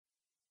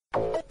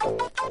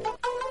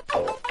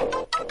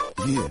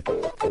Yeah.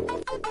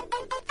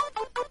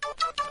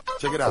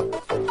 Check it out.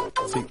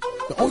 See,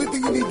 the only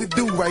thing you need to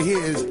do right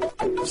here is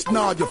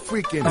nod your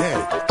freaking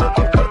head.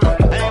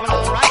 Hey, well,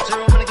 all right,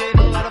 sir, I'm gonna give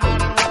a lot of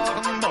money and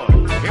welcome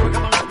aboard. Here we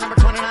come, lot number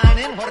 29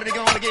 in. What are they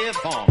gonna give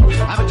for?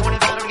 I'm a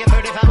 25 to get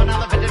 35,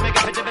 another 50, make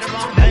it 50 bit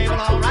long. Hey,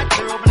 well, all right,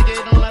 sir, I'm gonna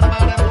give a lot of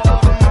money and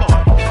welcome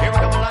aboard. Here we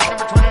come, lot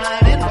number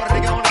 29 in. What are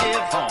they gonna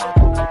give for?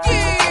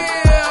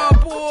 Yeah,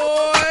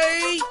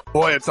 boy!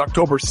 Boy, it's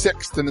October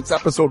 6th, and it's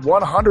episode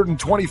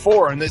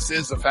 124, and this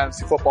is the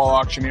Fantasy Football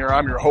Auctioneer.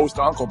 I'm your host,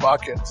 Uncle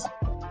Buckets.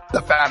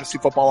 The Fantasy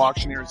Football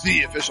Auctioneer is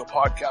the official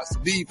podcast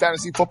of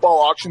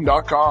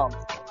thefantasyfootballauction.com,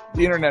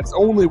 the internet's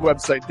only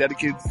website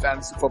dedicated to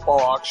fantasy football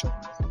auctions.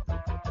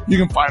 You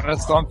can find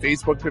us on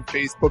Facebook at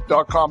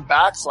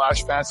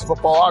facebook.com/fantasy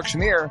football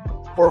auctioneer,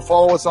 or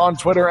follow us on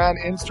Twitter and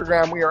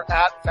Instagram. We are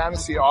at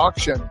Fantasy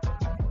Auction.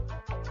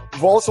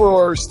 We also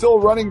are still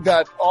running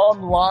that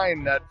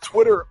online, that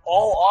Twitter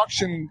all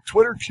auction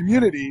Twitter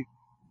community.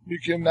 You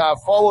can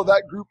follow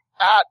that group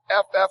at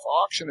FF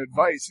Auction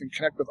Advice and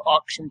connect with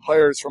auction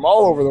players from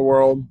all over the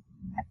world.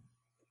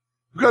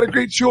 We've got a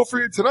great show for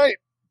you tonight.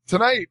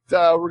 Tonight,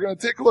 we're going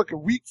to take a look at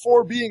week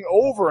 4 being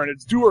over, and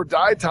it's do or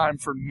die time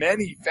for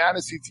many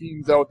fantasy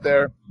teams out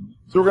there.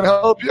 So we're going to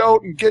help you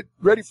out and get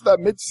ready for that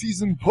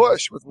mid-season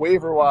push with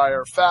waiver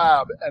wire,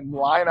 fab, and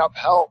lineup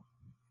help.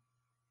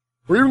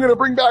 We're even going to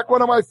bring back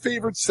one of my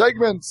favorite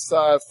segments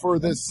for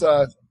this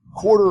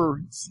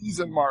quarter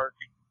season mark.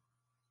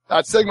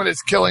 That segment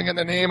is Killing in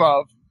the Name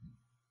of.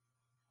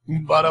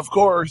 But of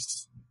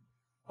course,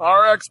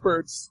 our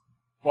experts,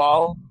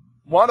 well,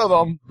 one of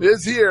them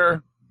is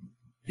here.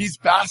 He's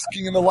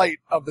basking in the light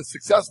of the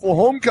successful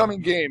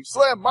homecoming game.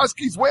 Slim,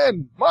 Muskies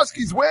win!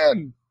 Muskies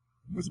win!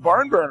 It was a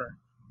barn burner.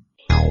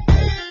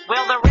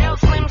 Will the real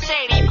Slim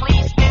Shady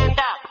please stand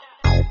up?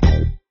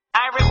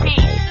 I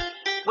repeat,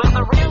 will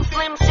the real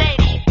Slim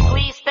Shady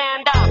please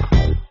stand up?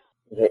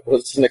 It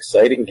was an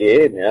exciting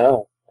game,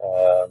 yeah.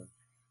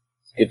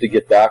 It's good to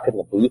get back in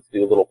the booth,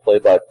 do a little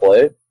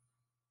play-by-play.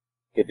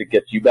 Good to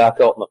get you back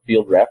out in the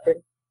field reffing.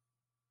 It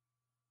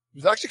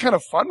was actually kind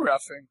of fun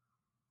reffing.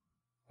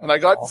 And I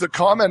got the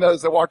comment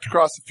as I walked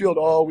across the field,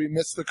 oh, we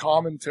missed the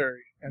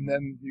commentary. And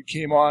then you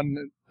came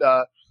on,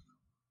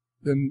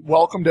 then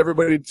welcomed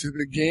everybody to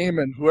the game,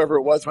 and whoever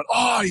it was went,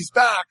 oh, he's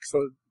back.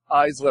 So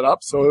eyes lit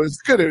up. So it was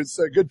good. It was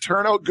a good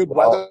turnout, good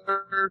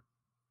weather.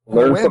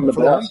 Learn from the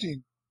best.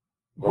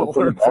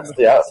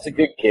 Yeah, it's a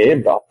good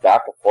game.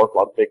 Back and forth, a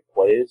lot of big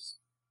plays.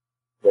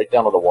 Right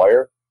down to the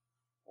wire.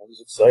 It was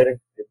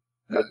exciting.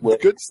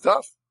 Good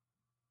stuff.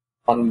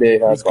 Fun day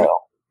had by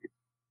all.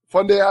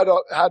 Fun day had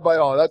by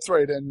all. That's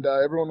right. And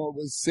everyone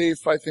was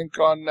safe, I think,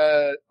 on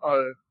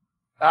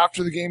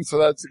after the game, so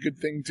that's a good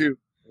thing too.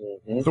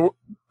 Mm-hmm. So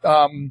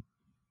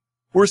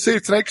we're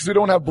safe tonight because we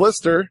don't have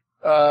Blister.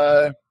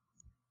 The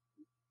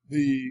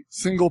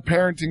single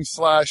parenting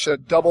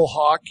 / double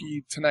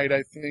hockey tonight,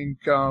 I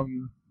think. Got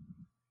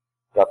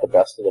the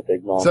best of the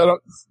big man.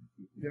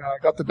 I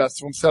got the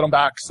best of them. Set them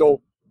back.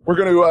 So we're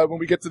going to, when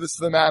we get to this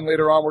to the man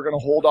later on, we're going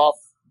to hold off.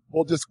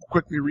 We'll just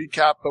quickly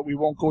recap, but we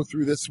won't go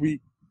through this week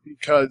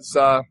because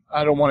I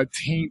don't want to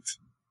taint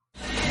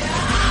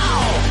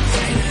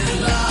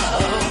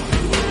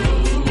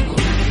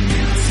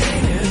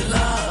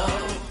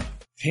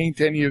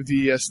any of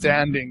the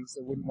standings.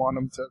 I wouldn't want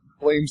them to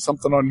blame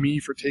something on me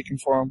for taking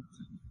for them.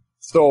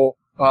 So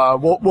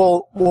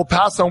we'll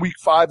pass on week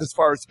 5 as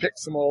far as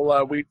picks, and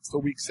we'll wait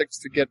till week 6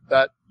 to get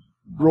that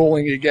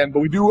rolling again.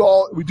 But we do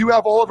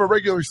have all of our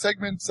regular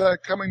segments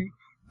coming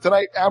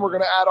tonight, and we're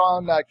going to add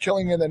on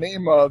Killing in the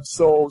Name of.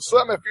 So,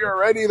 Slim, if you're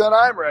ready, then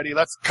I'm ready.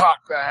 Let's cock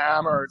the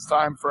hammer. It's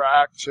time for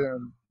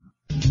action.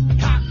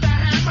 Cock the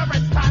hammer,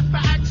 it's time for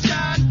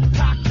action.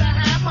 Cock the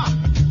hammer.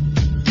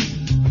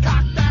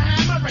 Cock the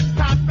hammer, it's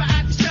time for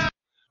action.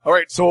 All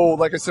right, so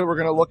like I said, we're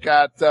going to look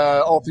at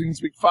all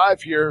things week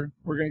 5 here.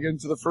 We're going to get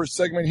into the first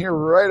segment here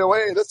right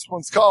away. This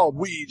one's called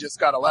We Just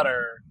Got a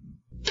Letter.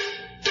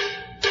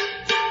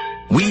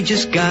 We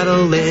just got a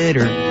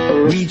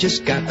letter. We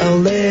just got a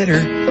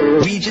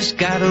letter. We just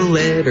got a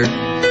letter.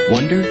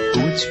 Wonder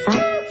who it's from?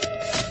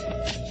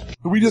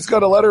 We Just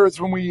Got a Letter is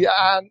when we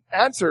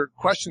answer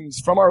questions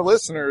from our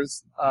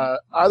listeners,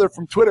 either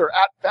from Twitter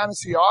at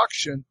Fantasy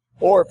Auction,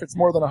 or if it's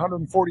more than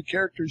 140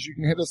 characters, you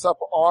can hit us up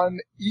on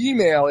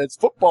email. It's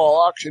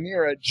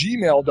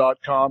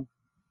footballauctioneer@gmail.com.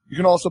 You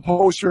can also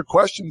post your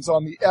questions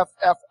on the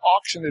FF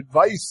Auction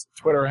Advice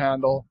Twitter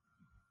handle.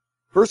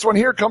 First one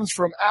here comes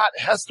from at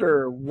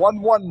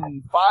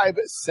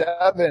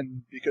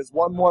Hester1157 because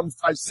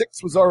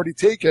 1156 was already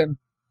taken.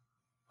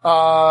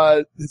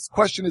 This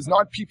question is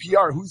not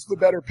PPR. Who's the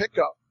better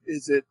pickup?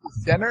 Is it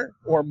Zenner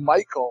or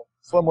Michael?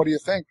 Slim, what do you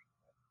think?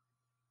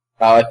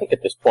 I think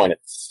at this point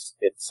it's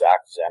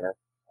Zach Zenner,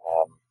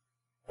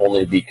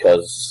 only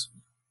because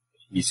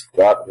he's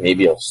got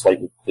maybe a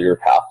slightly clearer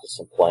path to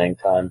some playing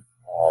time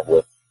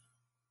with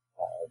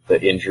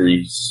the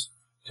injuries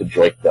to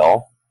Drake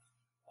Bell.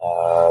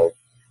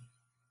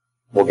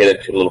 We'll get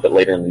into it a little bit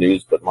later in the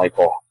news, but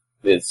Michael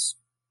is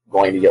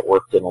going to get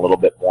worked in a little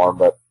bit more,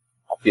 but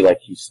I feel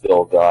like he's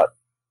still got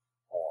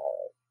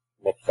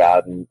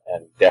McFadden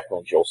and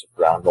definitely Joseph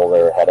Brownville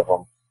there ahead of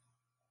him.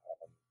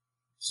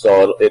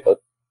 So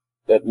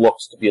it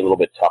looks to be a little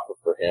bit tougher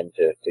for him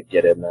to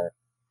get in there.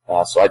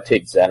 So I'd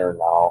take Zenner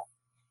now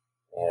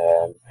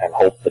and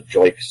hope that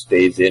Joik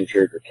stays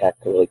injured or can't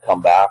really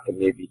come back, and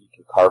maybe he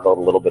can carve out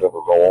a little bit of a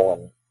role.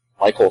 And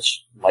Michael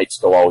might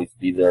still always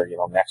be there,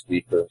 next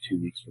week or 2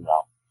 weeks from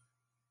now.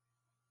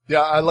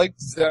 Yeah, I like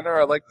Zenner.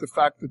 I like the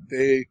fact that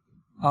they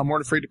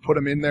weren't afraid to put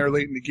him in there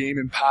late in the game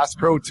in pass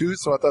pro too.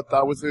 So I thought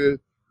that was in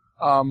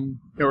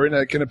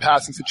a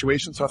passing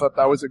situation. So I thought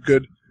that was a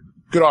good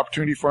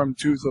opportunity for him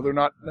too. So they're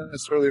not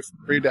necessarily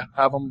afraid to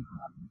have him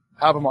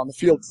on the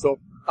field. So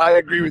I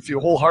agree with you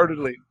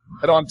wholeheartedly.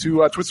 Head on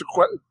to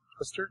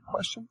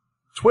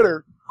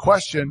Twitter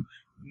question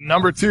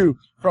number 2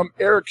 from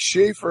Eric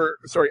Schaefer.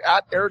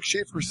 At Eric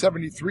Schaefer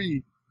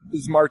 73.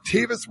 Is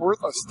Martavis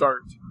worth a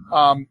start?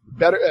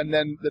 Better, and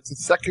then that's the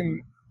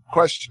second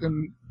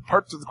question.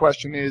 Parts of the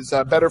question is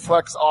better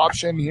flex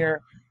option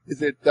here.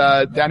 Is it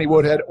Danny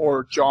Woodhead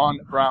or John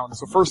Brown?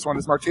 So first one,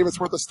 is Martavis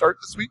worth a start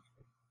this week?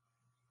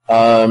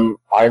 I'm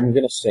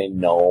going to say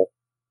no.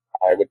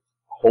 I would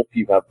hope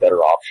you have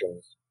better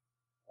options.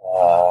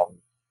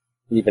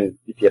 Even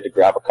if you had to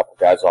grab a couple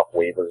guys off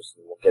waivers,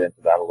 and we'll get into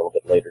that a little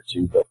bit later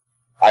too. But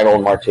I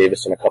own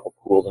Martavis in a couple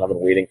pools, and I've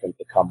been waiting for him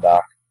to come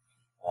back.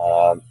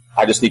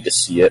 I just need to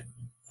see it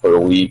for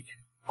a week,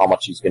 how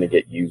much he's going to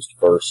get used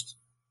first.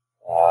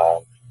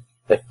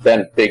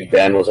 If Big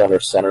Ben was under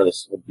center,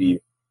 this would be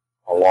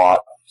a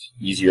lot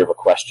easier of a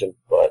question.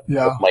 But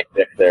with Mike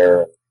Vick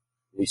there,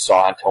 we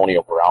saw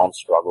Antonio Brown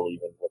struggle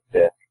even with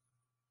Vick.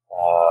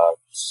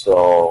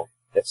 So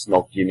it's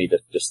no gimme to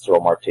just throw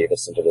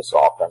Martavis into this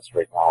offense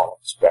right now and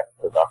expect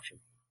production.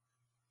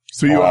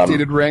 So you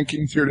updated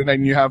rankings here tonight,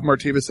 and you have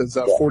Martavis as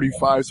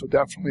 45, so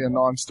definitely a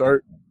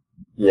non-start.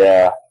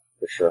 Yeah,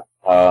 for sure.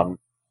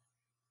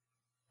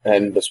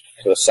 And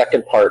the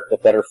second part, the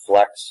better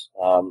flex,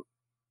 to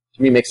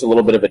me makes a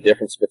little bit of a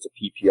difference if it's a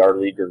PPR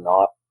league or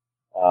not.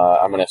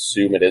 I'm going to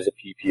assume it is a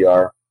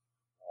PPR,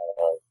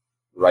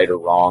 right or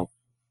wrong.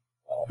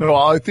 No,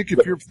 I think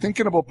if you're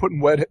thinking about putting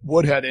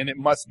Woodhead in, it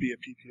must be a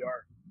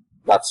PPR.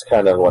 That's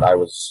kind of what I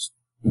was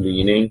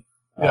leaning.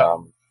 Yeah.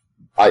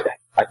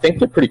 I think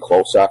they're pretty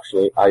close,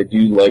 actually. I do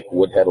like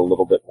Woodhead a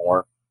little bit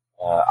more.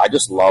 I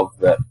just love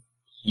that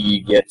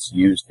he gets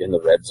used in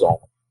the red zone.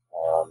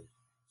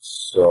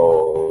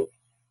 So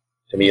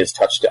to me, his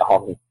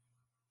touchdown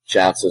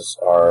chances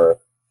are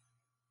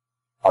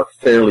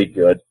fairly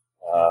good.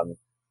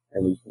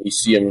 And we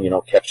see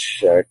him,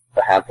 catch a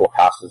handful of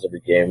passes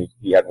every game.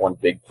 He had one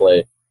big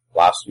play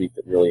last week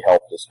that really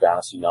helped his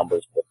fantasy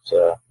numbers. But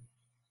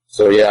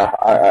so yeah,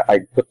 I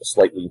put the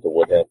slight lead to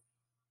Woodhead.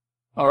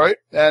 All right,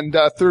 and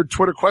third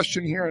Twitter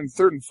question here, and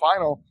third and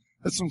final.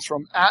 This one's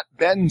from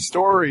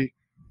 @BenStory.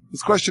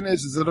 This question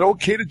is it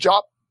okay to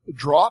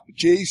drop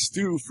Jay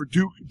Stu for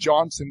Duke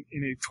Johnson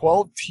in a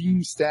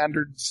 12-team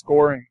standard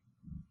scoring?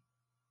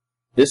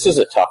 This is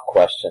a tough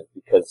question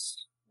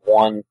because,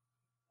 one,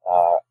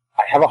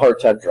 I have a hard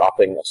time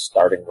dropping a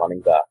starting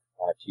running back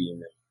on a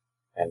team,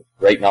 and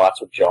right now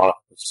that's what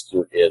Jonathan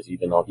Stewart is,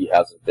 even though he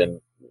hasn't been,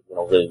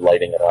 really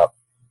lighting it up.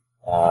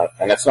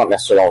 And that's not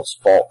necessarily all his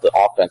fault. The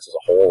offense as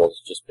a whole has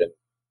just been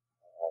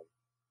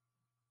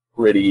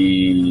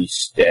pretty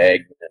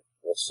stagnant,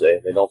 we'll say.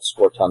 They don't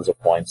score tons of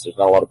points. There's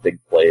not a lot of big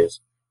plays.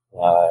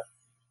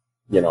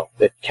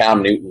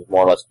 Cam Newton's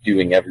more or less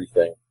doing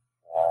everything,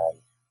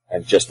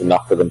 and just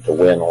enough for them to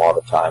win a lot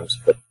of times.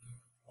 But,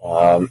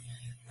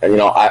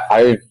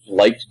 I've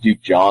liked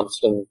Duke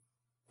Johnson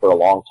for a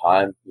long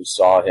time. We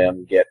saw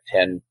him get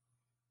 10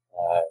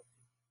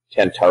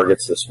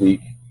 targets this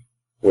week,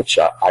 which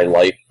I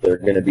like. They're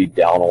going to be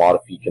down a lot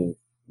if he can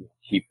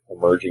keep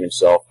emerging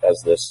himself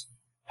as this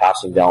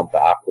passing down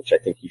back, which I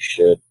think he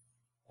should.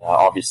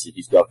 Obviously,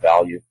 he's got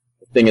value.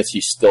 The thing is,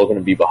 he's still going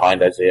to be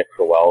behind Isaiah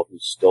Crowell,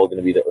 who's still going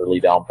to be the early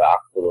down back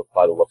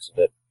by the looks of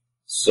it.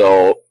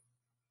 So,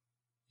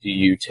 do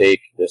you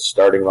take this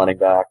starting running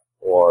back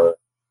or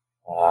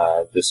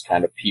this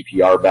kind of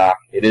PPR back?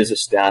 It is a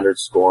standard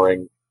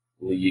scoring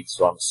league,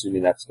 so I'm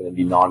assuming that's going to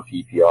be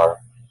non-PPR.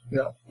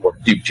 Yeah. Or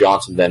Duke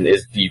Johnson then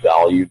is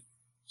devalued.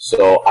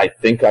 So I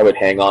think I would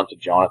hang on to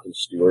Jonathan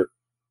Stewart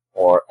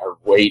or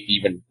wait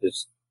even.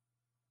 There's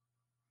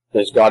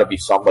got to be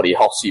somebody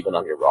else even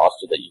on your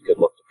roster that you could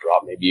look to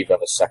drop. Maybe you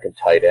have a second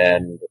tight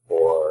end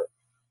or,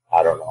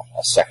 I don't know,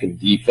 a second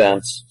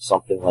defense,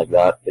 something like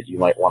that you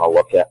might want to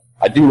look at.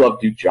 I do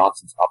love Duke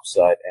Johnson's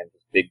upside and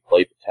his big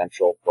play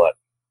potential, but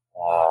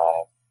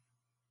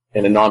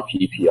in a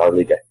non-PPR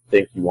league, I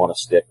think you want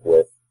to stick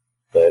with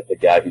the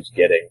guy who's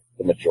getting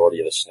the majority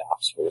of the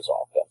snaps for his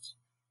offense.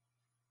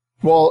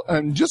 Well,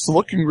 and just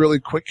looking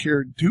really quick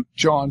here, Duke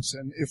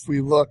Johnson, if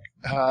we look,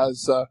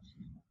 has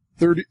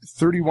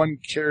 31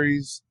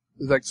 carries,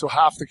 so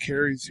half the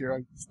carries here.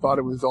 I thought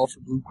it was all for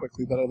Blue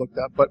quickly that I looked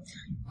at. But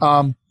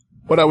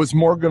what I was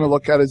more going to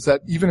look at is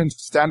that even in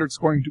standard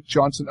scoring, Duke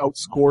Johnson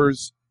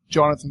outscores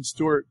Jonathan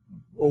Stewart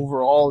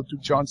overall.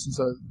 Duke Johnson's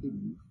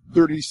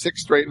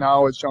 36th right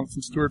now, as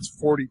Jonathan Stewart's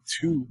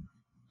 42.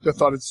 I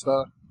thought it's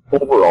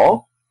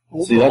overall.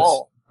 See, that's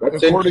overall.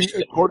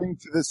 interesting. According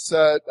to this,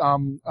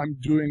 I'm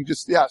doing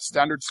just,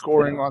 standard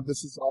scoring on,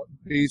 this is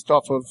based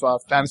off of,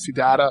 fantasy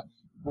data,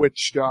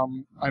 which,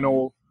 I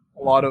know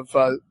a lot of,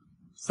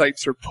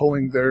 sites are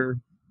pulling their,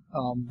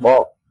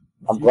 Well,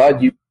 I'm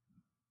glad you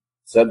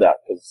said that,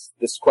 because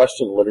this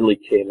question literally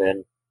came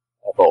in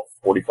about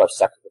 45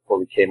 seconds before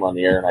we came on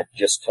the air, and I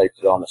just typed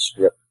it on the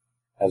script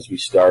as we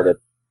started.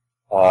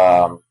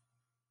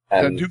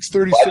 And Duke's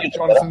 36,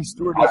 Jonathan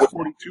Stewart is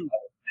 42.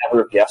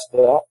 Never have guessed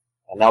that.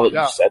 And now that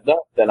you said that,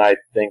 then I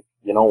think,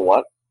 you know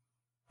what?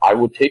 I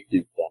would take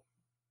Duke then.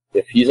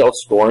 If he's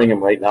outscoring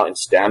him right now in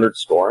standard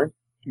scoring,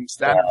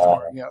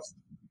 Yes.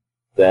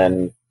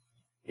 then,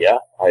 yeah,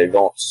 I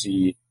don't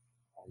see,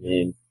 I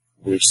mean,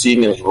 we're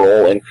seeing his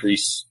role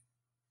increase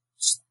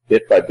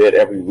bit by bit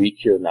every week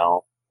here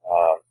now.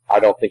 I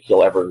don't think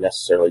he'll ever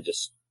necessarily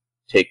just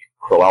take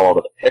Crowell out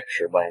of the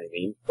picture by any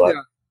means, but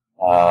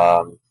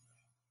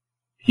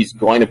he's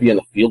going to be in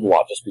the field a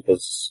lot just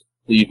because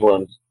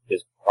Cleveland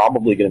is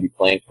probably going to be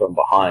playing from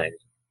behind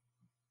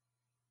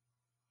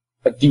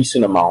a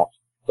decent amount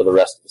for the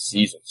rest of the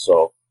season.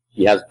 So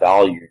he has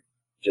value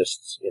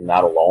just in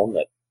that alone,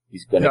 that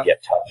he's going to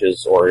get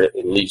touches or at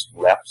least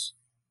reps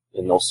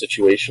in those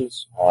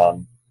situations.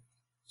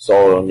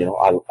 So, you know,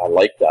 I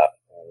like that.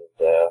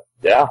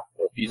 And,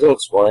 if he's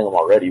outscoring them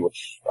already,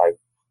 which I, like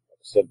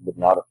I said, would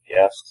not have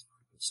guessed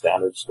in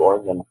standard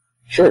scoring, then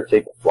sure,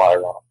 take a flyer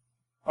on him.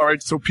 All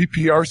right, so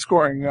PPR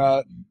scoring,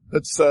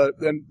 let's,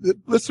 and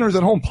listeners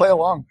at home, play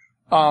along.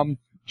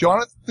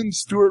 Jonathan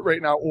Stewart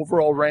right now,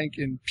 overall rank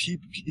in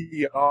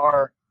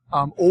PPR,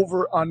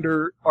 over,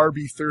 under,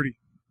 RB30.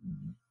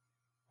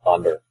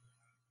 Under.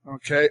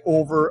 Okay,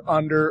 over,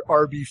 under,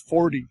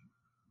 RB40.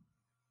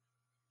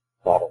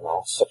 I don't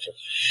know, such a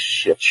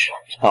shit show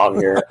down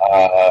here.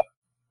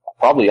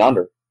 Probably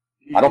under.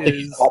 I don't think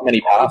he's caught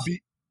many passes.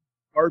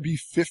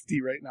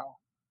 RB50 right now.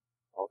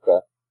 Okay.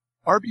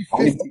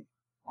 RB50.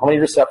 How many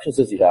receptions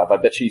does he have? I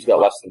bet you he's got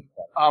less than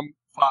 10.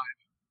 5.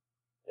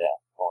 Yeah.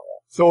 Oh, yeah.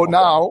 So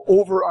now,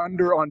 over,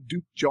 under on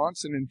Duke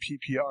Johnson in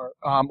PPR.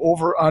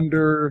 Over,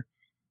 under,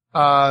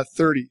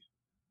 30.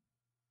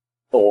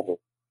 Over.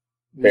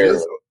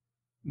 Barely.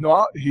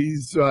 No,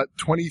 he's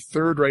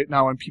 23rd right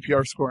now in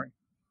PPR scoring.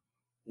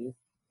 Okay.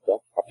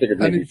 I figured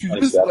maybe. And if you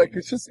just,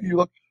 it's just, you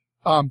look,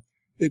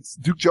 it's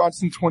Duke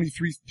Johnson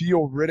 23,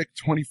 Theo Riddick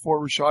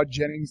 24, Rashad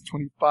Jennings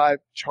 25,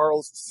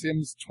 Charles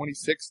Sims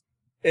 26,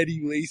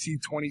 Eddie Lacy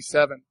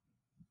 27.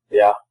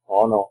 Yeah.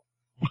 Oh no.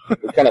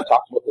 We kind of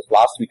talked about this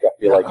last week. I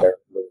feel like there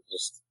was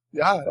just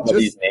some of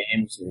these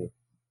names, and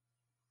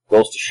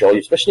goes to show you,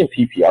 especially in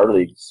PPR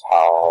leagues,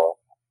 how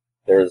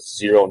there's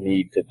zero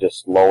need to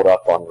just load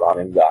up on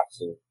running backs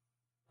and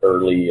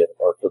early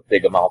or for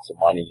big amounts of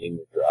money in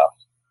your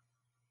draft.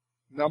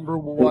 Number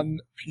one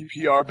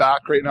PPR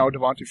back right now,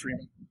 Devontae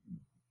Freeman.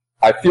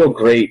 I feel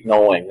great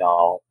knowing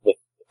now with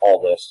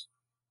all this.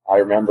 I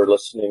remember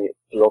listening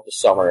throughout the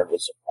summer. I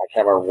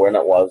can't remember when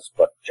it was,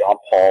 but John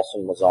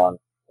Paulson was on.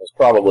 It was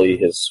probably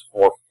his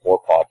 4-4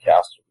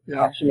 podcast.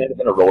 Yeah. Actually, may have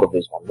been a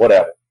RotoViz one.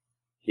 Whatever.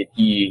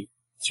 He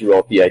threw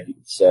out the idea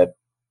and said,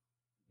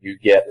 you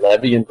get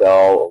Levy and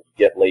Bell, or you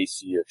get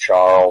Lacy or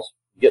Charles.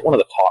 You get one of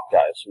the top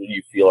guys. Who do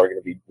you feel are going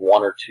to be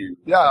one or two?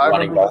 Yeah, I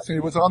running remember backs? listening.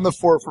 It was on the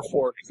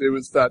 4-for-4 because it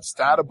was that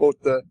stat about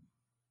the.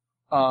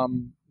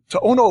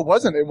 Oh no, it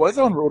wasn't. It was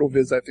on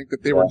RotoViz. I think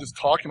that they were just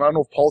talking. I don't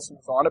know if Paulson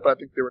was on it, but I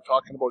think they were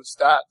talking about his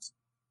stats.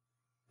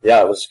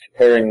 Yeah, it was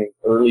comparing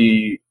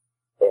early,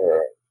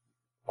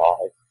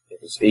 it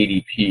was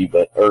ADP,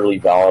 but early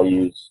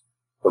values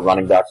for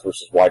running backs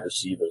versus wide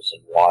receivers,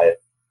 and why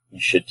you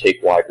should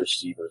take wide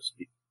receivers.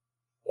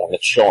 And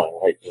it's showing,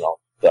 right? You know,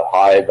 the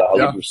high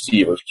value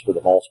receivers for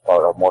the most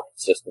part are more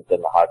consistent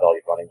than the high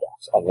value running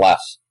backs,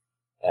 unless,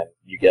 and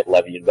you get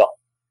Levy and Bell,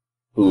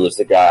 who is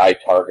the guy I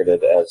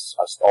targeted as,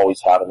 I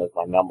always had him as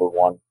my number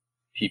one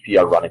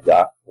PPR running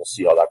back. We'll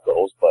see how that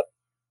goes, but,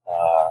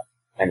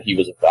 and he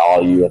was a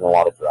value in a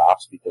lot of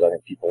drafts because I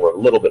think people were a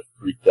little bit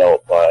freaked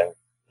out by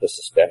the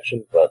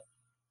suspension, but,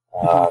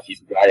 he's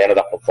the guy I ended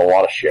up with a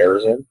lot of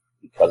shares in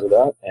because of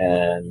that,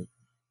 and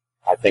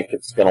I think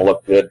it's gonna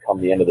look good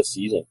come the end of the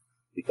season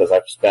because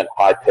I've spent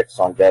high picks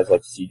on guys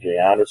like CJ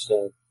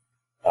Anderson,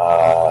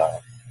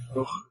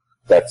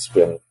 that's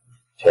been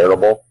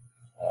terrible.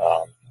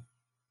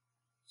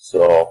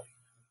 So,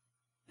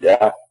 yeah,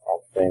 I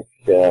think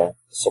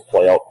this will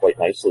play out quite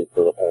nicely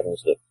for the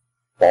owners that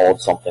followed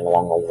something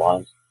along those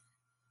lines.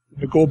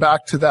 To go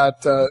back to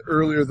that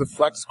earlier, the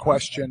flex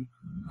question,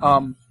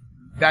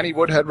 Danny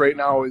Woodhead right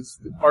now is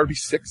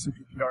RB6 in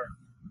PPR.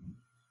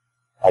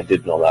 I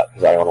did know that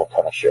because I own a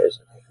ton of shares.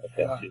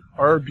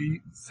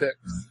 RB6.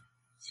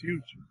 It's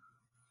huge.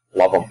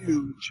 Love him.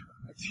 Huge.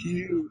 That's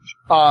huge.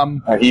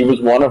 He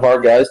was one of our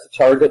guys to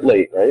target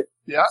late, right?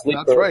 Yeah,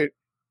 Sleeper. that's right.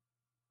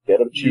 Get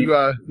him cheap.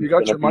 You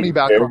got your money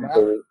back on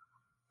that.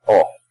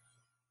 Oh.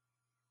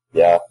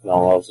 Yeah,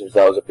 no,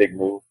 that was a big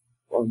move.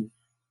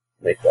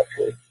 Make that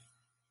trade.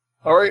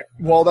 All right.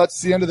 Well, that's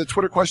the end of the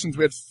Twitter questions.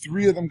 We had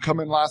 3 of them come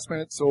in last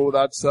minute, so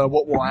that's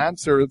what we'll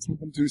answer. Let's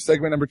move into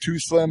segment number 2,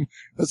 Slim.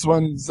 This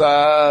one's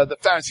the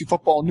fantasy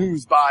football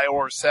news, buy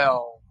or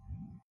sell.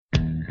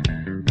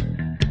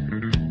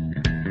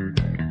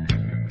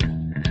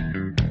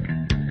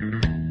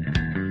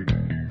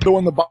 So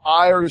in the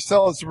buy or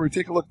sell is where we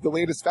take a look at the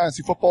latest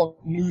fantasy football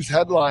news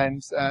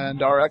headlines,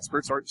 and our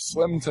experts, Art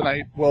Slim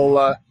tonight,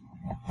 will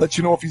let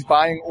you know if he's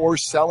buying or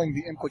selling,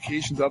 the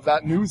implications of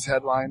that news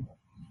headline.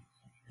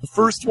 The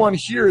first one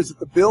here is that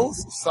the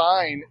Bills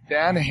sign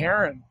Dan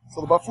Herron. So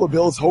the Buffalo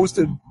Bills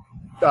hosted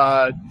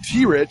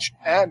T-Rich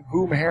and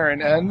Boom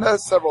Herron and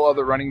several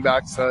other running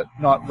backs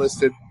not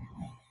listed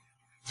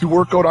to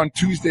work out on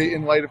Tuesday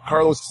in light of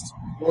Carlos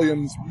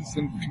Williams'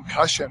 recent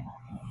concussion.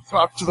 So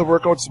after the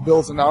workouts, the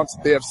Bills announced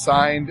that they have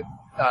signed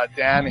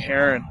Dan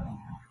Herron.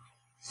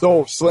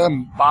 So,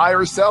 Slim, buy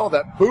or sell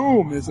that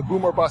Boom is a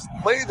boom or bust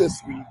play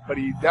this week, but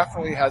he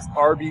definitely has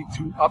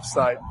RB2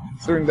 upside,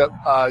 considering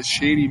that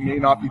Shady may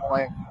not be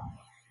playing.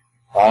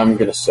 I'm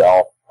going to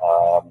sell.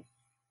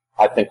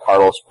 I think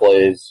Carlos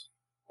plays.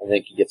 I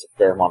think he gets a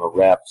fair amount of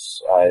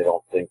reps. I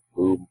don't think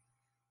Boom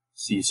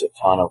sees a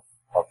ton of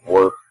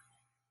work,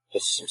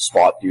 just some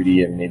spot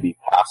duty and maybe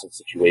passing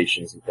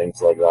situations and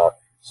things like that.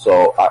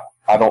 So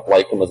I don't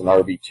like him as an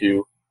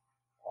RB2.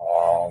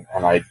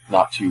 And I'm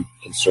not too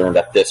concerned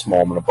at this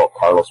moment about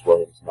Carlos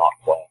Williams not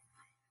playing.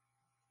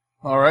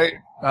 All right.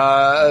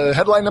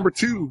 Headline number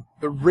 2.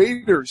 The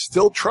Raiders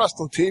still trust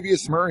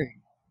Latavius Murray.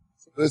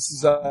 So this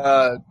is,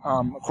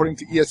 according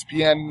to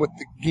ESPN, with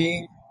the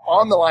game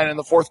on the line in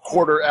the fourth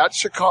quarter at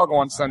Chicago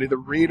on Sunday, the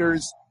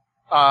Raiders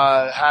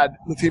had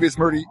Latavius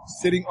Murray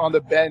sitting on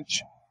the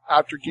bench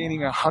after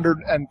gaining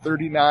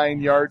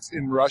 139 yards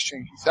in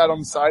rushing. He sat on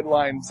the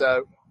sidelines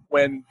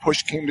when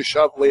push came to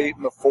shove late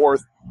in the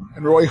fourth,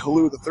 and Roy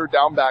Halou, the third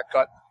down back,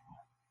 got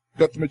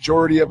the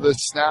majority of the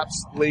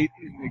snaps late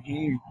in the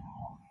game.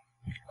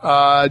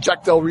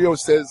 Jack Del Rio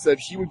says that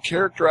he would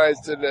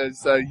characterize it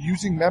as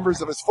using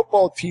members of his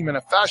football team in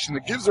a fashion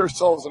that gives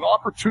ourselves an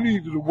opportunity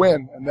to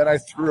win. And then I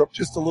threw up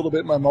just a little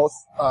bit in my mouth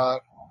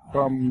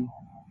from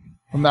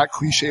that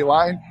cliche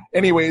line.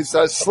 Anyways,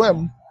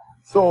 Slim,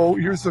 so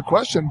here's the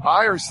question,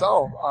 buy or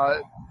sell?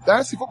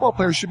 Fantasy football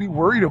players should be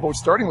worried about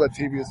starting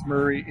Latavius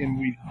Murray in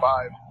week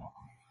 5.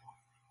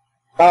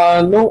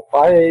 No,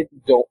 I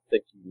don't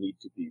think you need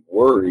to be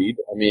worried.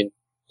 I mean,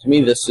 to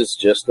me, this is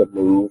just a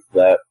move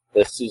that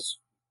this is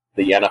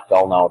the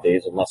NFL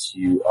nowadays, unless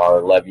you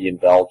are Le'Veon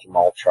Bell,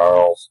 Jamal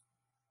Charles,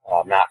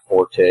 Matt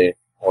Forte,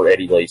 or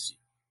Eddie Lacy,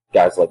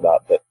 guys like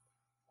that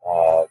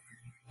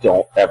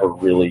don't ever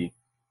really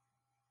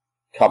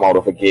come out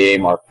of a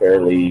game, are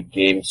fairly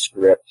game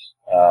script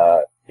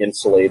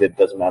insulated.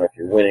 Doesn't matter if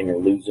you're winning or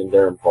losing,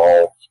 they're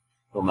involved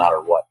no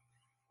matter what.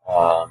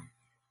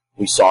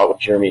 We saw it with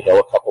Jeremy Hill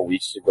a couple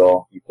weeks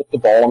ago. You put the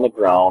ball on the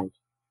ground.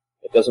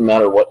 It doesn't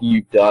matter what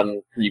you've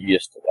done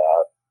previous to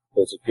that.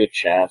 There's a good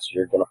chance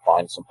you're going to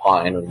find some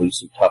pine and lose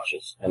some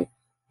touches. And,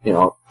 you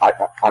know,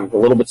 I'm a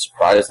little bit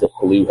surprised that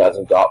Halou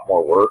hasn't got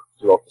more work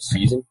throughout the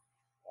season.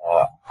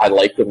 I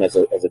like him as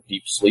a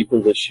deep sleeper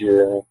this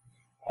year.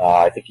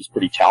 I think he's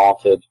pretty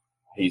talented.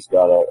 He's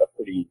got a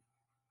pretty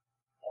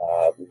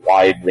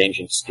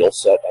wide-ranging skill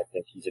set. I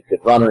think he's a good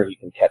runner. He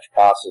can catch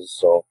passes.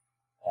 So,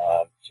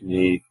 to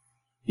me,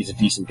 he's a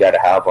decent guy to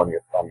have on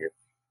your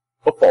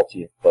football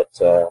team. But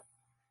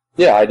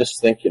yeah, I just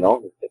think, you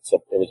know, it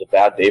was a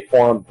bad day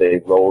for him.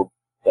 They rode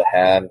the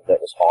hand that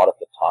was hot at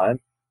the time.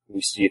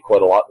 We see it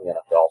quite a lot in the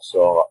NFL.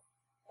 So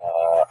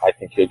I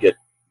think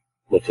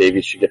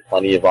Latavius should get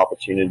plenty of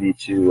opportunity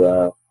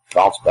to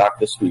bounce back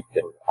this week.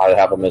 And I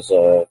have him as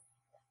a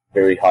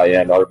very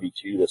high-end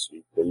RB2 this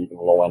week, or even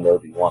low-end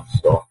RB1.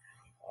 So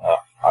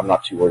I'm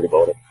not too worried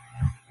about it.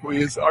 Well,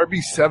 he is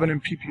RB7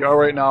 in PPR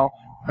right now.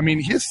 I mean,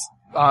 he has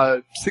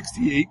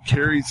 68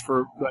 carries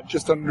for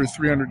just under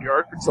 300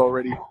 yards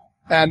already,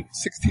 and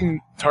 16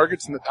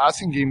 targets in the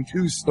passing game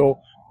too. So,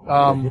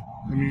 I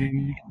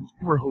mean, you can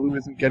see where Halou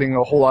isn't getting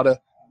a whole lot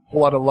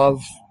of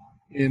love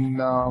in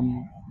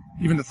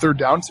even the third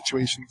down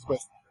situations. But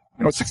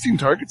 16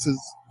 targets is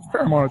a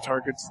fair amount of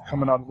targets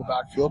coming out of the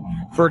backfield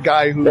for a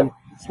guy who is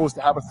supposed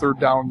to have a third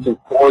down. So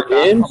 4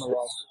 games.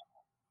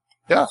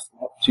 Yeah,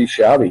 not too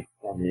shabby.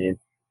 I mean,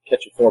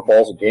 catching 4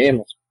 balls a game,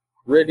 that's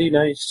pretty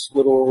nice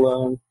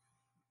little.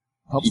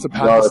 Helps to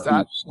pad the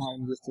stat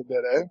line just a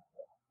bit, eh?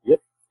 Yep,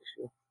 for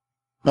sure.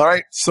 All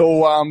right,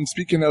 so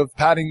speaking of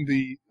padding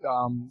the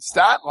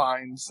stat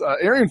lines,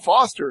 Arian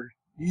Foster,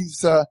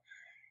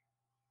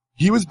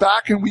 he was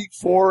back in week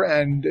 4,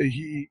 and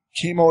he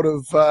came out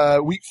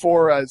of week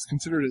 4 as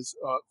considered as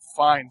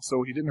fine,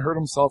 so he didn't hurt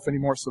himself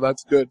anymore, so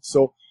that's good.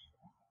 So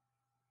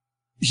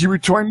he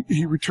returned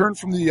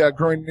from the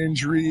groin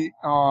injury,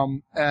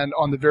 and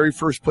on the very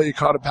first play, he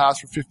caught a pass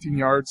for 15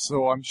 yards.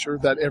 So I'm sure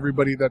that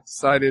everybody that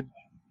decided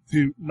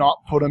to not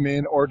put him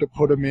in or to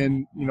put him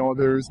in,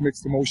 there's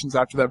mixed emotions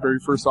after that very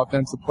first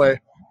offensive play.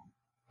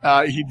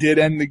 He did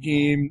end the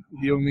game.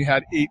 He only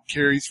had 8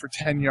 carries for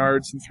 10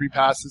 yards and 3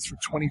 passes for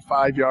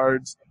 25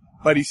 yards,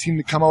 but he seemed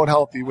to come out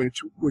healthy,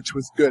 which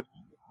was good.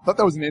 thought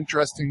that was an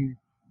interesting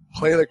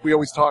play. Like we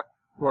always talk,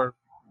 or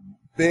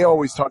they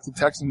always talk to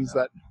Texans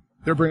that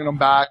they're bringing him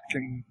back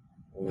and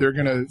they're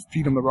going to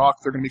feed him the rock.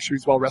 They're going to make sure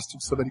he's well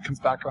rested so that he comes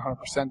back 100%.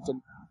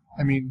 And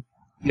I mean,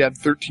 he had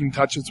 13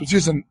 touches, which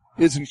isn't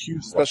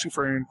huge, especially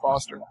for Arian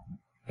Foster.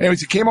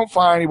 Anyways, he came out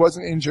fine. He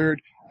wasn't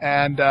injured.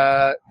 And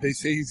they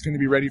say he's going to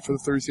be ready for the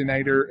Thursday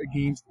nighter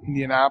against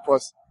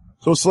Indianapolis.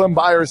 So slim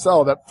buy or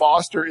sell that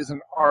Foster is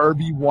an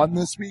RB1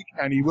 this week,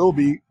 and he will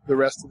be the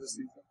rest of the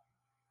season.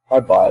 I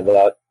buy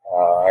that.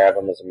 I have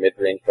him as a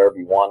mid-range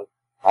RB1.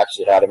 I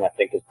actually had him, I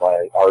think, as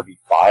by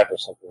RB5 or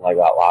something like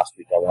that last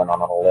week. I went on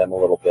a limb a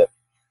little bit.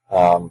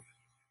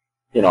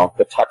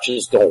 The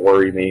touches don't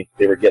worry me.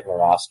 They were getting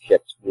their ass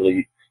kicked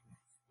really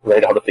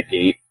right out of the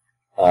gate.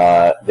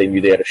 They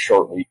knew they had a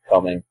short week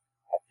coming.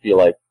 I feel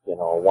like,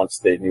 once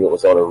they knew it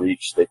was out of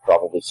reach, they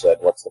probably said,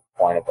 what's the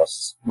point of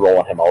us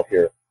rolling him out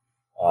here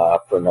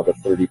for another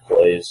 30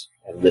 plays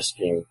and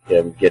risking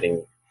him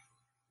getting,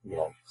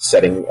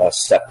 setting a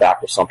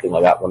setback or something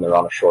like that when they're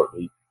on a short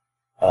week.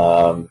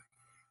 I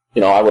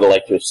would have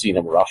liked to have seen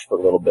him rush for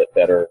a little bit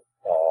better,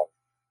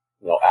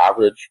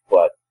 average,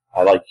 but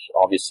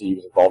obviously he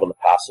was involved in the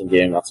passing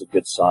game. That's a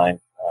good sign.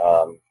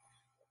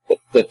 But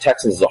the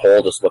Texans as a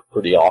whole just looked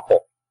pretty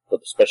awful,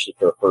 but especially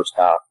for the first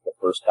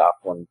half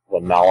when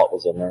Mallett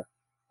was in there.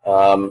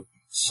 I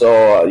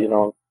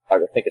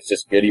think it's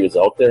just good he was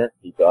out there.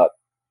 He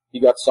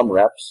got some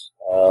reps,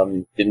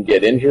 didn't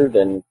get injured,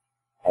 and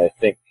I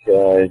think,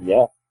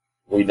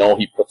 we know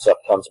he puts up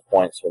tons of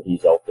points when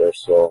he's out there,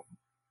 so,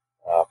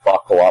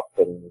 buckle up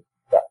and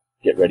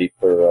get ready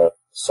for a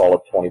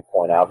solid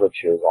 20-point average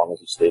here as long as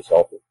he stays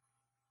healthy.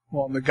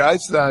 Well, the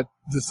guys that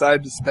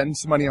decided to spend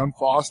some money on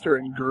Foster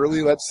and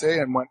Gurley, let's say,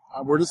 and went,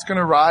 we're just going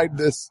to ride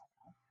this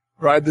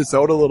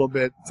out a little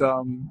bit,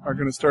 are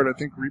going to start, I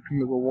think, reaping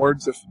the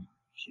rewards. If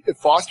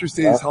Foster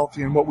stays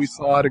healthy, and what we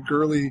saw out of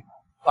Gurley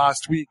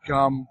last week,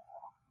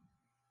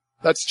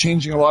 that's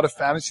changing a lot of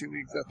fantasy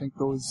leagues. I think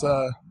those,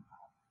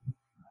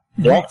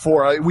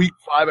 week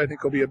 5, I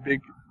think will be a big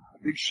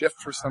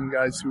shift for some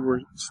guys who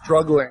were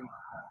struggling,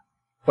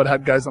 but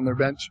had guys on their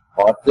bench.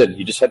 Well, that's it.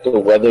 You just have to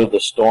weather the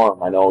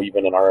storm. I know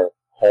even in our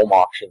home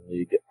auction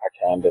league,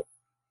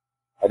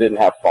 I didn't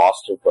have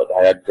Foster, but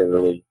I had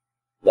Gurley,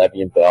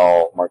 Le'Veon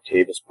Bell,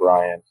 Martavis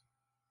Bryant,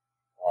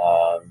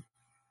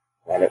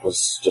 and it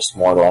was just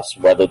more or less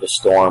weather the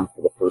storm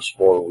for the first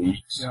 4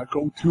 weeks. Yeah,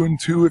 go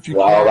 2-2 if you can.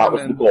 Well, that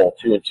was the goal,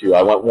 2-2.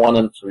 I went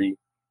 1-3.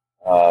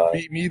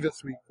 Beat me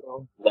this week,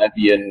 though.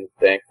 Le'Veon,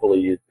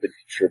 thankfully, has been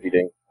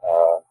contributing.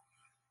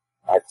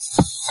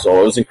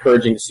 So it was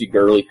encouraging to see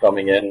Gurley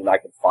coming in, and I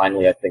can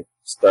finally, I think,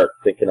 start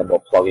thinking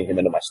about plugging him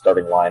into my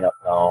starting lineup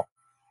now.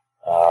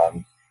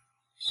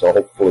 So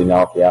hopefully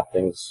now,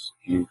 if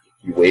you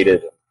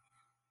waited,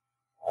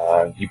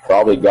 you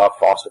probably got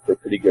Foster for a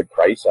pretty good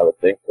price, I would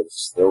think,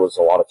 because there was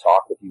a lot of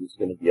talk that he was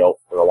going to be out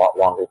for a lot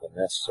longer than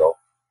this. So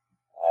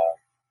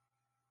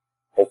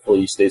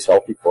hopefully he stays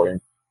healthy for him.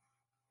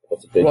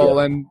 That's a big deal.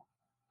 And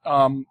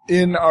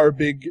in our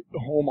big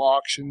home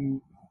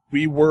auction,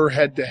 we were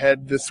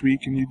head-to-head this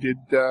week, and you did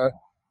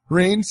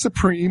reign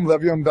supreme.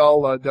 Le'Veon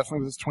Bell definitely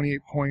with his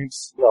 28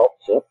 points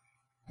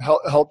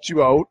helped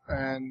you out,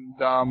 and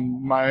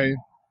my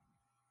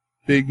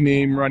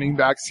big-name running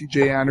back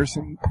C.J.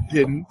 Anderson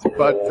didn't,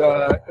 but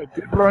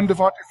did run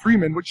Devontae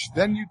Freeman, which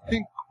then you'd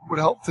think would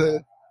help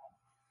to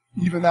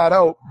even that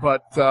out,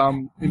 but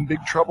in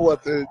big trouble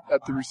at the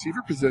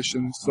receiver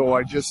position. So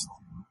I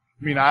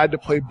had to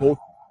play both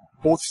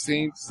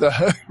Saints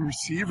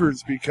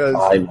receivers because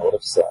I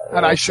noticed that.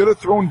 And I should have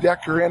thrown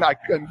Decker in. I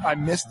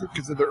missed it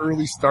because of the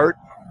early start.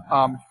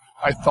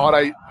 I thought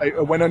I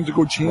went on to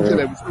go change it.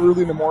 It was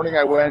early in the morning.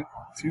 I went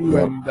to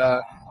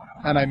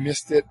and I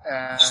missed it.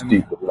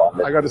 And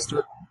I got to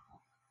start.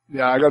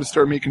 Yeah, I got to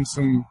start making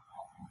some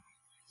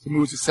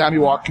moves. With Sammy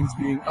Watkins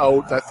being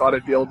out, I thought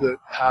I'd be able to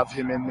have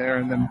him in there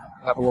and then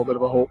have a little bit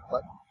of a hope.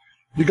 But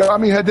you got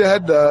me head to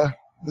head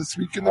this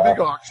week in the big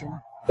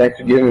auction. Thanks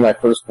for giving me my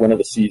first win of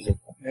the season.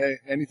 Hey,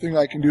 anything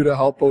I can do to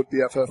help out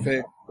the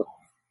FFA.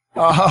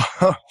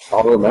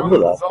 I'll remember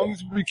that. As long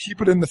as we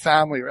keep it in the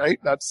family, right?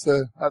 That's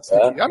the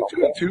key. I'm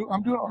 2-2.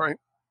 I'm doing all right.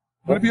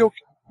 I'm going to be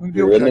okay. I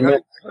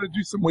got to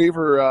do some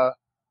waiver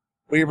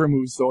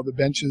moves, though. The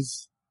bench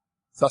is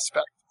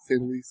suspect, to say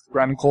the least.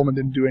 Brandon Coleman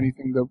didn't do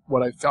anything that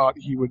what I thought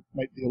he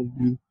might be able to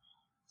do.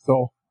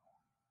 So,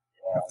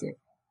 I have to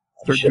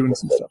start doing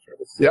some stuff.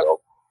 Yeah.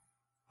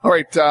 All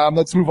right,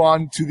 let's move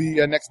on to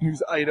the next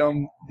news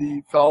item.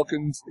 The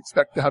Falcons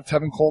expect to have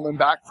Tevin Coleman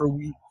back for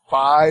week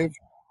 5.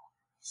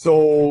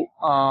 So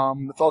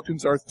the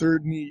Falcons are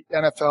third in the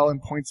NFL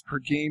in points per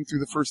game through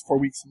the first 4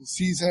 weeks of the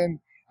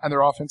season, and their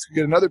offense could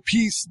get another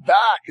piece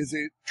back as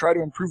they try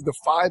to improve the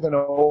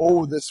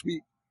 5-0 this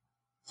week.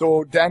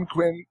 So Dan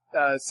Quinn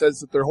says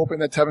that they're hoping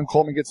that Tevin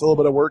Coleman gets a little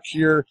bit of work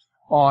here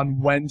on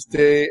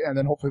Wednesday, and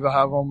then hopefully they'll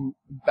have him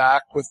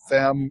back with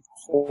them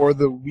for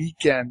the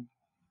weekend.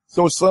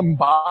 So Slim,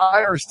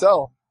 buy or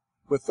sell?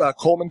 With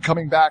Coleman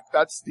coming back,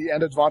 that's the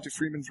end of Devontae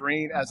Freeman's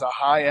reign as a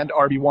high-end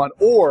RB1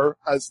 or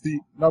as the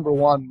number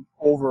 1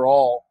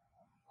 overall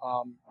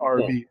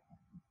RB.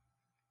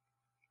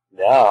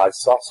 Yeah, I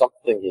saw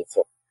something. It's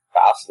the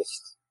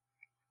fastest.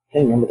 I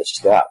can't remember the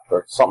stat,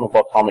 but something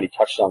about how many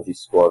touchdowns he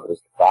scored. It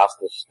was the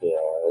fastest at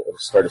the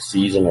start of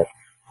season or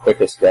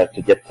quickest guy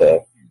to get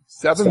to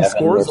Seven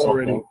scores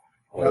already.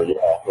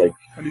 And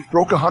he's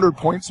broke 100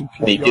 points in PPR.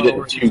 And he did it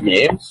in 2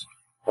 games?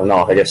 Or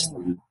no, I guess,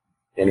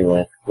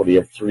 anyway, what do you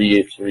have,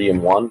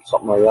 3-1,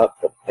 something like that?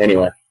 But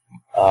anyway,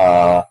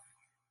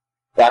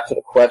 back to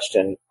the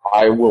question,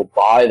 I will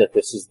buy that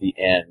this is the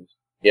end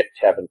if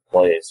Tevin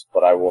plays,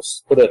 but I will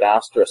put an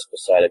asterisk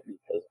beside it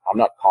because I'm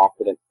not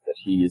confident that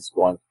he is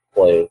going to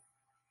play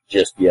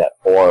just yet,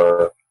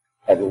 or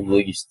at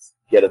least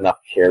get enough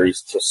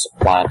carries to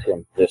supplant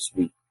him this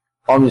week.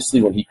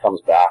 Obviously, when he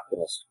comes back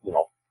and is,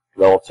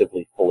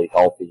 relatively fully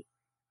healthy,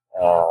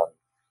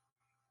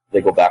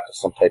 they go back to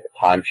some type of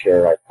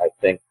timeshare. I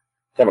think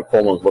Tevin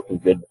Coleman was looking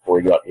good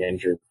before he got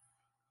injured.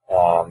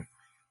 Up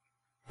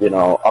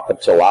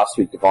until last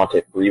week,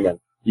 Devontae Freeman,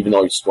 even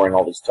though he's scoring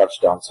all these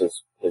touchdowns,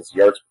 his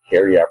yards per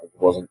carry average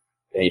wasn't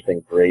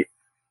anything great.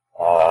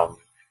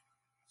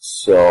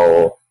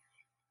 So,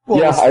 well,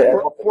 yeah,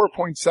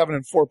 4.7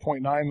 and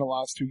 4.9 in the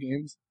last 2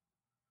 games.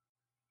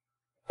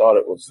 I thought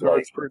it was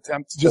yards per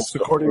attempt, just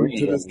according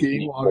to this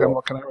game log I'm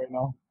looking at right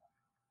now.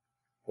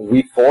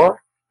 Week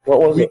 4? What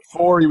was Week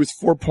 4, he was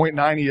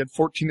 4.9. He had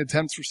 14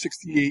 attempts for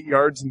 68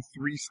 yards and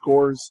 3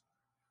 scores.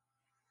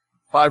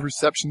 5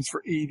 receptions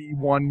for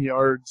 81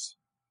 yards.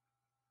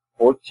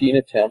 14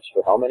 attempts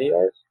for how many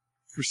yards?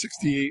 For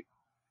 68.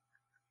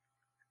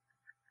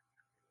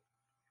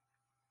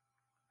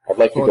 I'd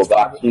like to go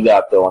back through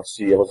that, though, and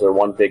see, was there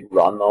one big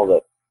run, though,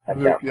 that I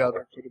can't remember.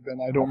 There could have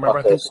been. I don't remember.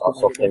 I think saw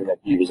something that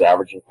he was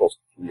averaging close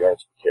to 2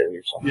 yards per carry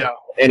or something. Yeah.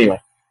 Anyway.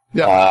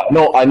 Yeah.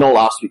 No, I know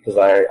last week because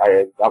I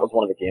that was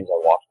one of the games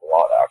I watched a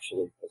lot,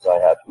 actually, because I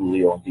had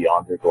Julio and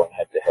DeAndre going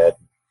head-to-head.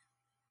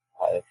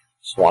 I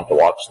just wanted to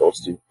watch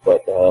those two.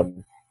 But,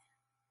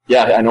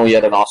 yeah, I know he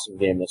had an awesome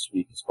game this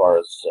week as far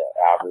as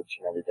average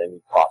and everything.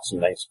 He caught some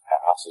nice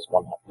passes,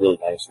 one really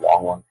nice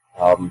long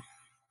one.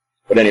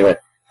 But anyway,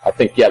 I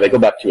think, yeah, they go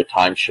back to a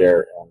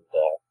timeshare, and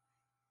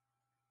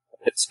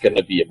it's going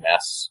to be a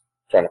mess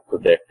trying to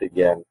predict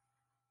again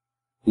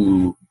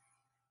who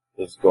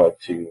is going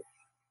to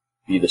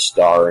be the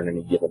star in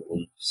any given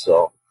week.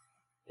 So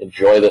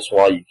enjoy this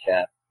while you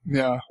can.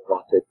 Yeah.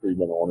 Devontae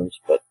Freeman owners,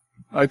 but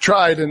I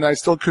tried and I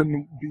still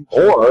couldn't beat.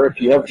 Or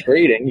if you have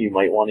trading, you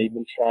might want to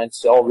even try and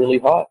sell really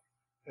hot.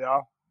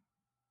 Yeah.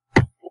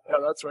 Yeah,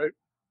 that's right.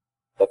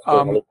 That's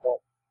another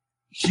point.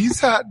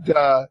 He's had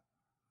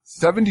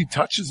 70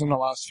 touches in the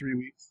last 3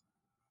 weeks.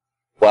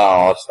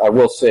 Wow, I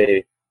will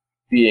say,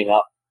 being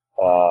up,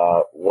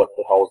 what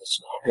the hell was the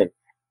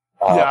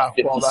score?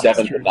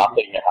 57 to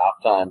nothing at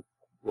halftime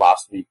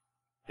last week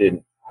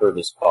didn't hurt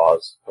his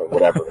cause, or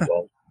whatever it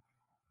was.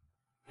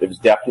 It was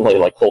definitely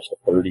like close to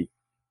 30.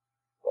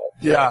 But,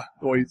 yeah,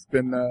 boy, it's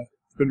been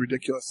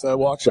ridiculous.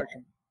 I'll check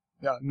him.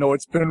 Yeah, no,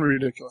 it's been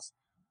ridiculous.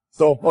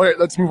 So, okay,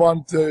 let's move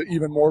on to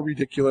even more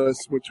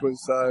ridiculous, which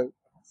was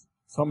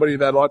somebody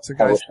that lots of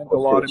guys spent a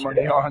lot of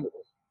money on.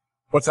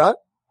 What's that?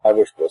 I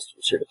wish Blister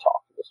was here to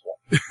talk to this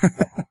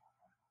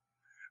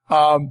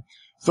one.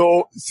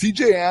 So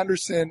C.J.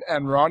 Anderson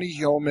and Ronnie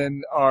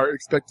Hillman are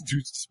expected to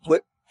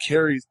split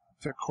carries,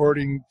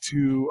 according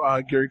to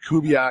Gary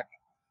Kubiak.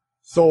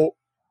 So,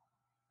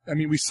 I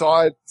mean, we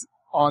saw it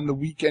on the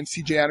weekend.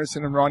 C.J.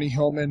 Anderson and Ronnie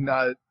Hillman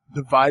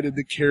divided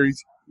the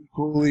carries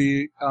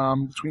equally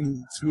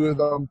between the two of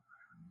them,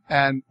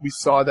 and we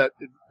saw that.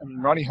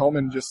 Ronnie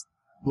Hillman just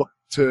looked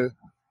to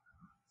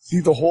see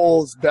the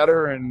holes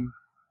better and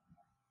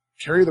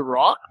carry the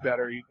rock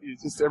better. He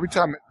just every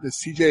time the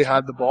CJ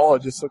had the ball,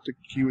 it just looked like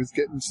he was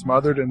getting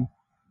smothered and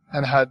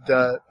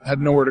had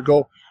nowhere to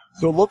go.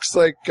 So it looks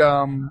like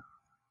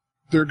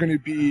they're going to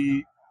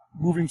be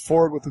moving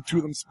forward with the two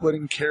of them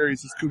splitting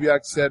carries. As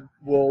Kubiak said,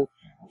 we'll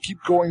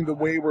keep going the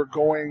way we're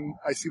going.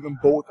 I see them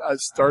both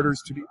as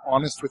starters, to be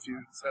honest with you,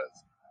 he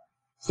says.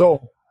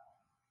 So,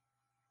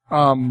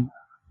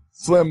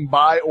 Slim,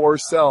 buy or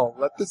sell.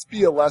 Let this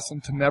be a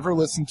lesson to never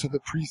listen to the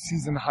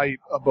preseason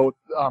hype about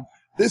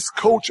this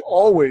coach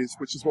always,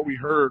 which is what we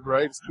heard,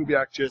 right?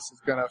 Kubiak just is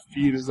going to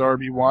feed his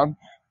RB1.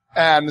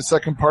 And the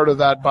second part of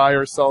that buy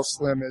or sell,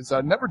 Slim, is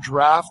never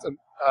draft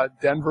a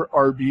Denver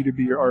RB to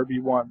be your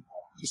RB1.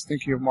 Just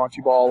thinking of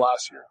Monty Ball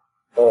last year.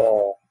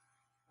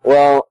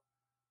 Well,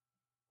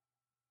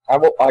 I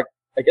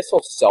guess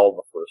I'll sell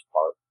the first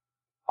part.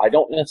 I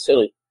don't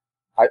necessarily,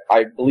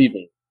 I believe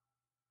me,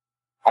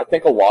 I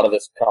think a lot of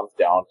this comes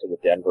down to the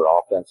Denver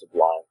offensive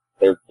line.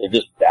 They're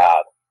just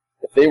bad.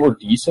 If they were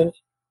decent,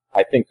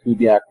 I think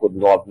Kubiak would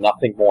love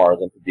nothing more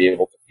than to be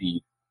able to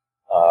feed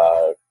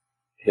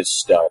his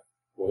stud,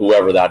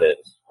 whoever that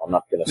is. I'm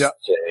not going to say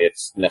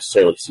it's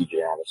necessarily C.J.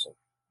 Anderson.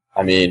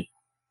 I mean,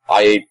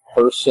 I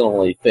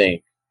personally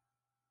think,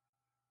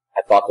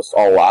 I thought this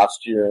all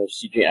last year,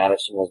 C.J.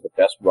 Anderson was the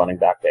best running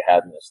back they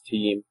had in this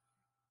team.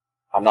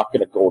 I'm not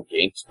going to go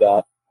against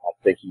that. I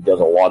think he does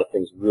a lot of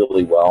things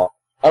really well.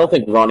 I don't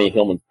think Ronnie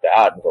Hillman's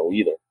bad, though,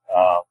 either.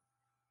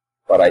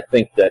 But I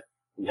think that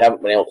we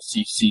haven't been able to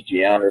see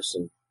C.J.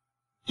 Anderson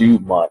do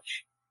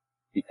much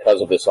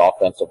because of this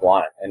offensive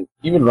line. And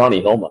even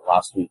Ronnie Hillman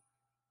last week,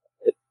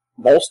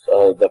 a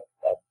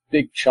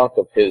big chunk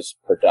of his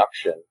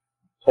production,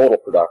 total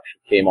production,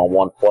 came on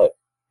one play.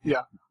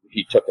 Yeah.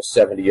 He took a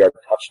 70-yard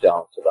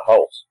touchdown to the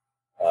house.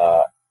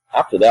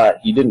 After that,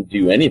 he didn't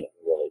do anything,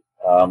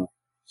 really.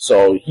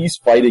 So he's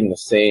fighting the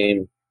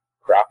same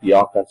crappy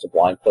offensive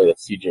line play that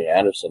C.J.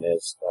 Anderson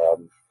is.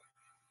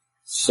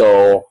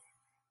 So,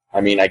 I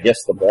mean, I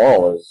guess the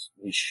moral is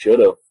we should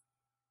have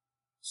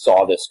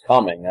saw this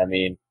coming. I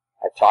mean,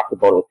 I talked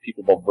about it with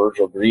people about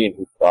Virgil Green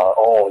who thought,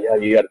 oh, yeah,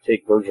 you got to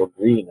take Virgil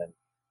Green. And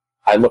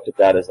I looked at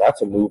that as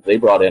that's a move they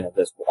brought in at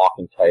this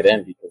blocking tight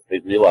end because they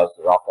realized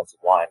their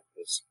offensive line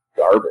is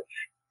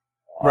garbage.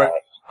 Right.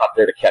 He's not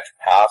there to catch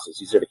passes.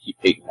 He's there to keep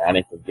Peyton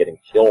Manning from getting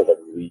killed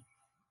every week.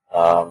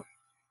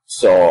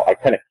 So I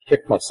kind of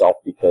kicked myself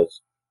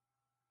because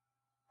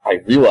I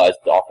realized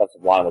the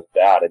offensive line was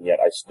bad, and yet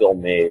I still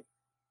made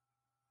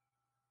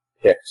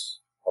picks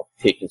of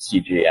taking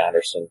C.J.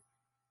 Anderson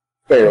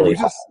fairly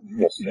high.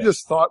 You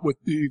just thought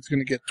he's going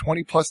to get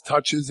 20-plus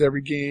touches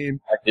every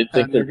game. I did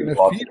think there'd be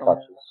lots of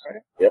touches.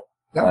 Right? Yep.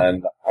 Yeah.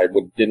 And I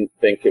didn't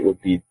think it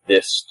would be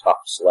this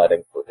tough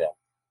sledding for him.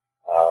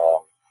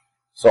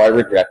 So I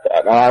regret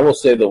that. Now, I will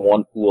say the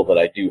one pool that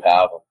I do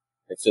have,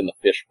 it's in the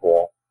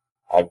fishbowl.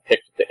 I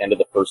picked at the end of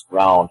the first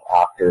round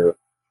after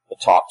the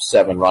top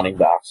 7 running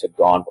backs had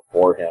gone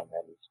before him.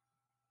 And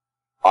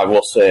I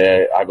will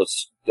say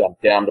I'm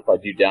damned if I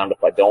do, damned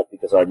if I don't,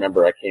 because I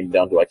remember I came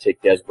down to I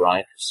take Dez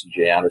Bryant for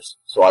C.J. Anderson.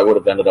 So I would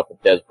have ended up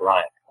with Dez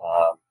Bryant,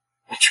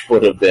 which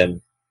would have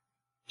been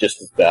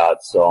just as bad.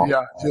 So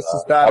yeah, just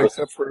as bad,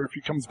 except for if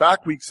he comes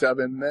back week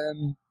 7,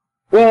 then.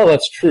 Well,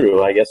 that's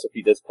true. I guess if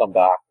he does come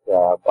back,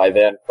 by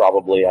then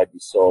probably I'd be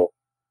so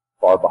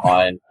far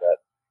behind that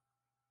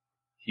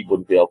he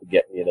wouldn't be able to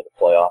get me into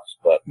the playoffs.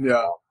 But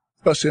yeah,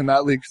 especially in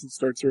that league because it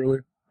starts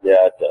early.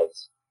 Yeah, it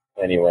does.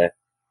 Anyway,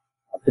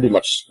 I'm pretty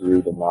much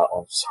screwed in that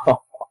one.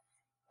 So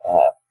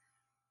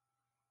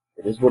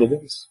it is what it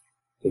is.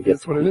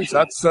 That's what it is.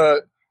 That's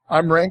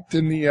I'm ranked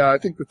in the I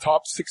think the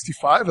top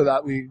 65 of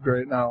that league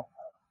right now.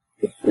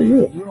 Good for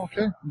you. I'm doing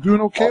okay. I'm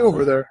doing okay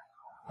over there.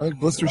 I think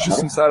Blister's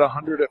just inside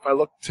 100. If I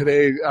look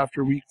today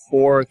after week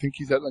 4, I think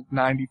he's at like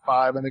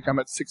 95. I think I'm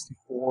at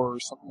 64 or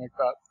something like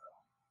that.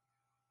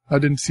 I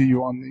didn't see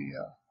you on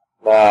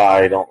the.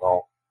 I don't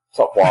know.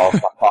 So, well, my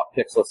top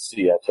picks. Let's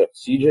see. I took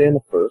CJ in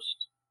the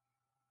first.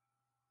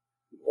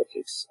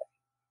 Okay,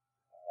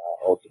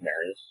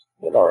 Demarius.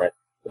 Did all right.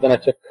 But then I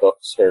took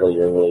Cooks fairly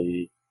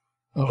early.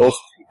 Oh. Those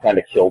kind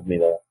of killed me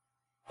there.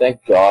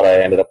 Thank God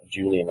I ended up with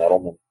Julian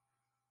Edelman.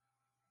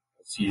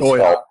 He's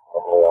helped a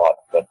lot,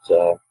 but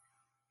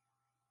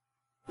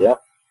yeah,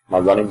 my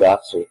running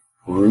backs are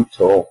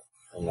brutal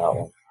in that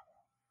one.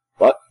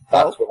 But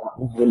that's what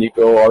happens when you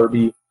go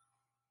RB.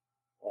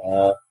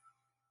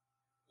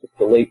 With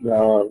the late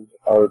round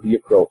RB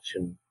approach,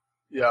 and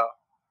yeah,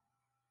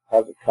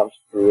 hasn't come to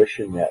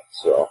fruition yet.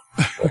 So.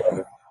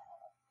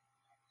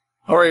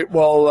 All right.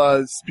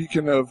 Well,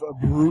 speaking of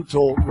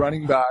brutal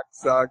running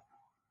backs,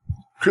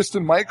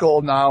 Christine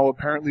Michael now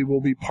apparently will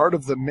be part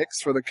of the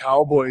mix for the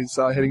Cowboys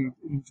heading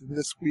into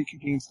this week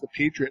against the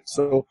Patriots.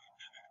 So,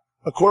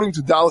 according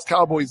to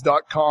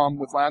DallasCowboys.com,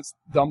 with Lance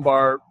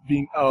Dunbar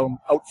being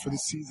out for the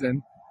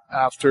season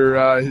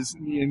after his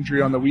knee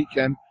injury on the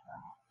weekend,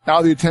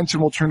 now the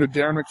attention will turn to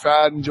Darren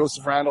McFadden,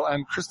 Joseph Randle,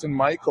 and Christine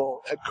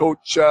Michael. Head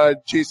coach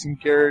Jason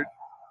Garrett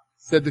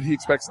said that he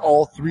expects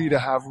all 3 to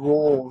have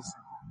roles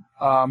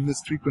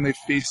this week when they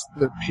face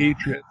the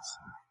Patriots.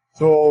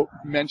 So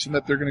you mentioned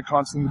that they're going to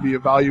constantly be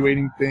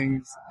evaluating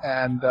things,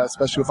 and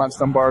especially with Lance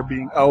Dunbar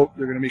being out,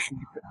 they're going to make it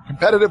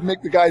competitive,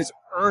 make the guys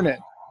earn it.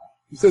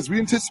 He says, we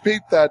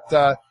anticipate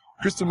that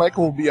Christine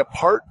Michael will be a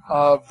part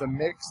of the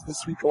mix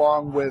this week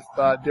along with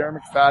Darren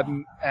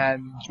McFadden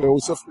and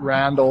Joseph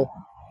Randle,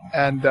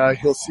 and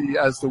he'll see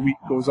as the week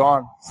goes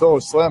on. So,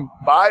 Slim,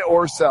 buy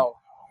or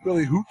sell?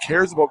 Really, who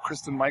cares about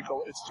Christine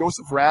Michael? It's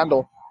Joseph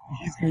Randle.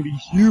 He's going to be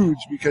huge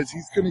because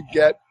he's going to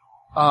get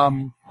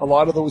a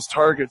lot of those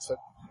targets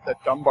that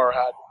Dunbar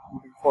had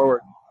moving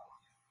forward.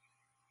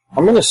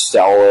 I'm going to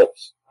sell it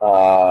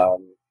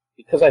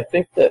because I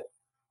think that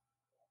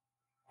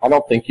I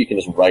don't think you can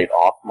just write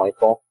off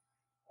Michael.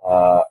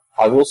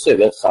 I will say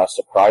this, I was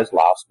surprised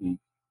last week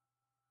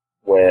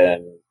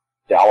when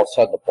Dallas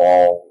had the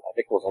ball, I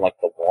think it was on like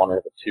the 1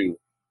 or the 2,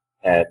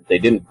 and they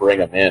didn't bring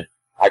him in.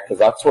 Because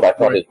that's what I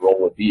thought his role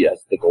would be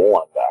as the goal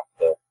line back.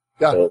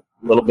 The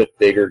little bit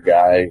bigger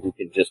guy who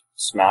can just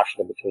smash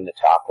them between the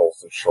tackles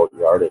and short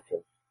yardage.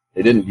 And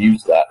they didn't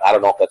use that. I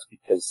don't know if that's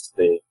because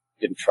they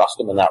didn't trust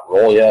him in that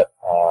role yet,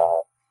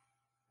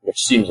 which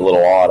seems a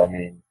little odd. I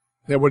mean,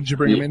 yeah, what did you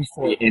bring him in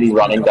for? Any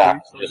running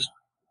back can just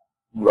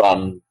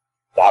run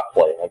that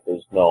play. Like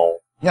there's no.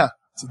 Yeah,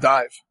 it's a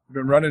dive. We've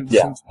been running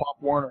since Pop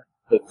Warner.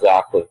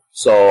 Exactly.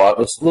 So I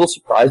was a little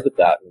surprised at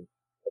that, and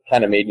it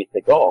kind of made me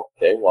think, oh,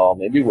 okay, well,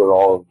 maybe we're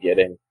all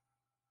getting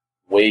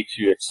way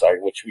too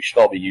excited, which we should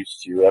all be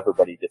used to.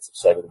 Everybody gets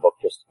excited about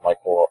Christine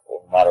Michael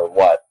no matter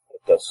what.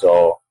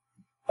 So,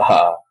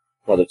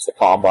 whether it's the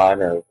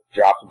Combine or the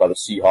drafted by the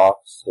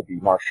Seahawks to be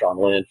Marshawn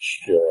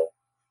Lynch,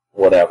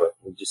 whatever.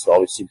 He just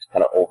always seems to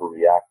kind of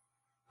overreact.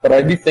 But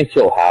I do think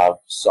he'll have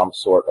some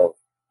sort of,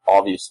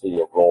 obviously,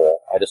 a role.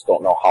 I just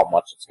don't know how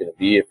much it's going to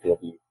be.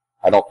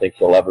 I don't think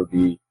he'll ever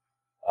be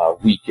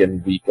week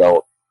in, week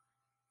out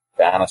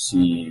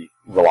fantasy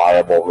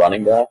reliable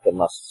running back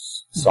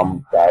unless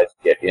some guys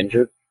get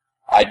injured.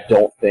 I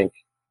don't think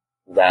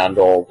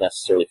Randall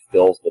necessarily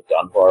fills the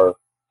Dunbar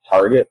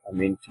target. I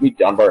mean, to me,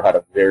 Dunbar had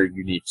a very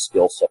unique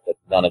skill set that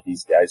none of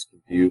these guys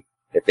can do.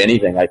 If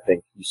anything, I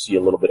think you see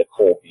a little bit of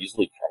Cole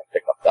Beasley kind of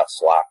pick up that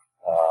slack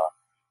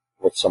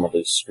with some of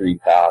his screen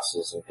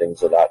passes and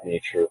things of that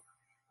nature.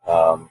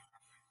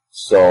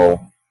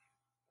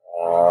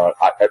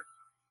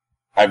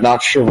 I'm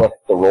not sure what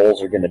the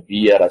roles are going to be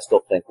yet. I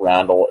still think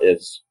Randall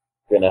is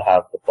going to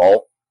have the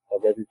bulk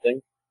of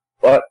everything.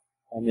 But,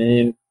 I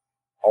mean,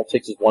 all it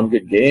takes is one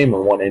good game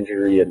or one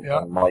injury and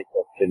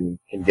Michael can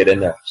get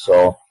in there.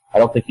 So I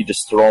don't think you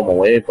just throw him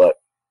away, but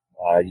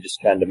you just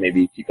kind of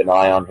maybe keep an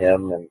eye on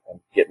him and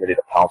get ready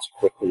to pounce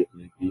quickly if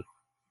need be.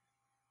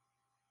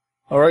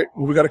 All right,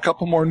 well, we got a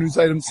couple more news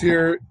items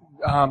here.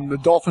 The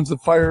Dolphins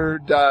have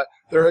fired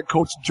their head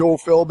coach, Joe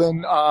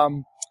Philbin.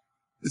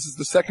 This is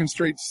the second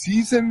straight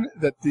season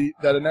that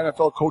an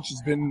NFL coach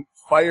has been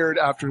fired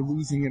after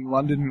losing in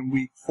London in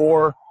Week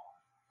 4.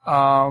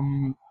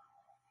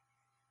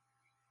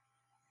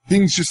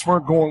 Things just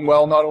weren't going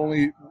well. Not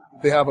only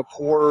they have a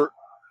poor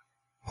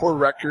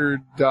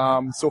record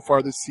so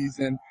far this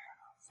season,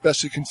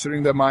 especially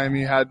considering that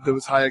Miami had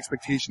those high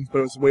expectations, but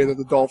it was the way that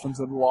the Dolphins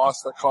had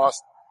lost that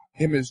cost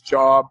him his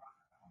job.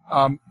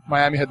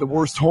 Miami had the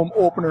worst home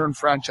opener in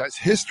franchise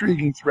history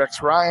against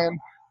Rex Ryan,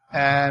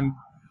 and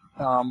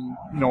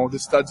the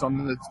studs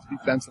on the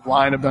defensive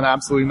line have done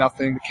absolutely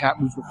nothing. They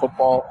can't move the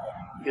football.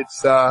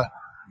 It's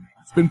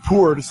been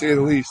poor to say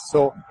the least.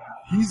 So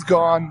he's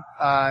gone,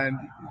 and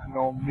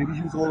maybe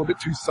he was a little bit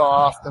too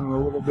soft and a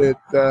little bit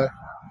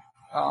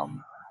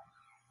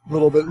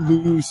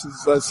loose,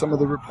 as some of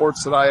the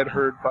reports that I had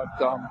heard. But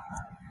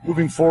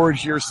moving forward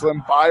here,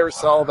 Slim, buy or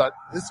sell that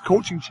this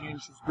coaching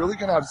change is really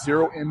going to have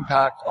zero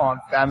impact on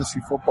fantasy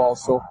football.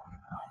 So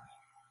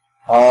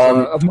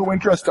of no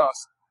interest to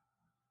us.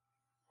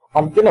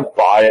 I'm going to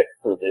buy it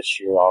for this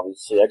year,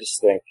 obviously. I just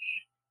think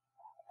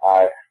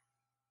I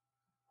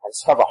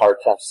just have a hard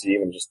time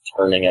seeing him just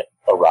turning it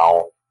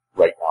around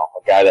right now.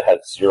 A guy that has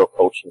zero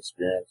coaching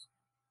experience.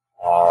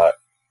 No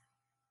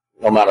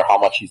matter how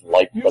much he's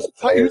liked by the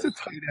players. He was a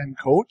tight end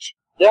coach.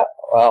 Yeah,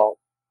 well,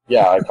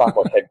 yeah, I talk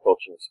about head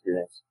coaching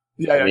experience.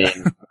 If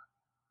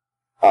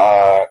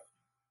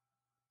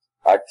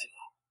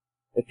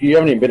you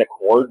haven't even been a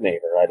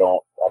coordinator, I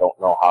don't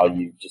know how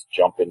you just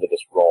jump into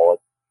this role.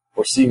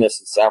 We're seeing this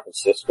in San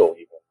Francisco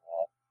even.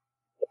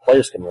 The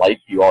players can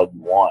like you all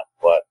you want,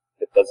 but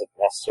it doesn't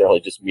necessarily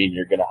just mean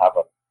they're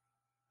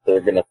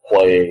gonna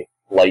play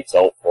lights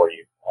out for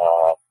you.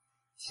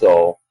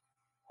 So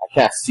I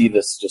can't see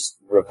this just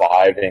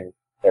reviving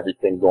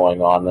everything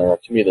going on there.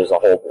 To me, there's a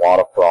whole lot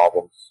of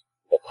problems.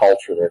 The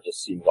culture there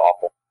just seems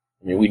awful.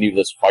 I mean, we knew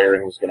this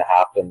firing was going to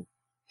happen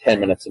 10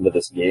 minutes into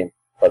this game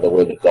by the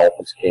way the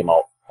Dolphins came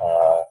out.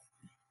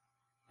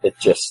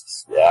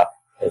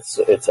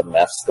 It's a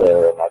mess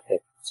there, and I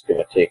think it's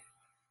going to take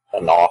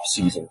an off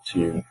season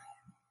to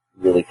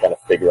really kind of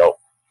figure out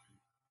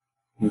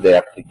who they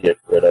have to get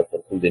rid of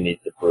and who they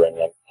need to bring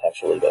in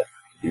potentially to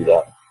do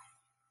that.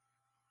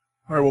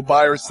 All right, we'll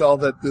buy or sell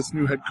that this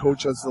new head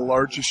coach has the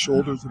largest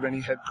shoulders of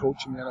any head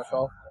coach in the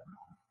NFL.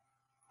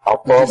 I'll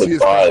probably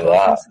buy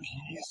that.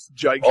 He's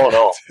gigantic. Oh,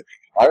 no.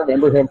 I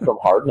remember him from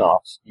Hard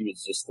Knocks. He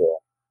was just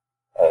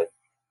a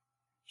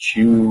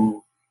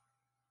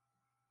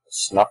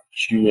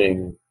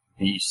snuff-chewing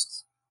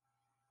beast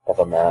of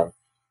a man.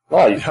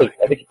 Wow, I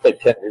think he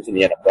played 10 years in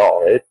the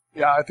NFL, right?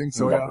 Yeah, I think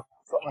so, yeah.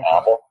 Something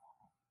like that.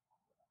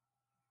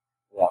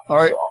 Yeah, all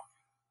right.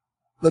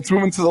 Let's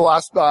move into the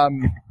last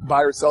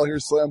buy or sell here,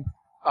 Slim.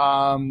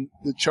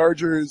 The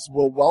Chargers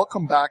will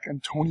welcome back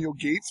Antonio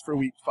Gates for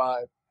Week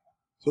 5.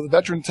 So the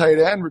veteran tight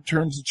end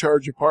returns to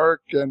Charger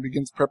Park and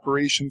begins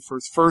preparation for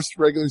his first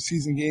regular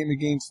season game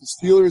against the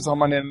Steelers on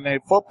Monday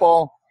Night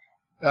Football.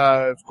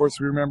 Of course,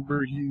 we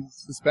remember he's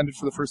suspended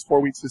for the first 4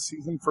 weeks this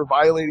season for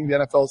violating the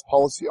NFL's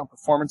policy on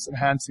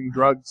performance-enhancing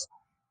drugs.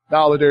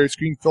 Now, Ladarius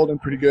Green filled in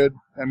pretty good.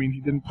 I mean, he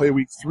didn't play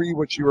Week 3,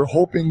 which you were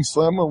hoping,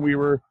 Slim, when we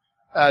were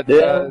at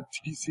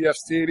TCF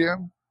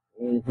Stadium.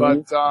 Mm-hmm.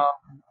 But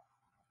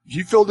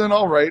he filled in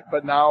all right,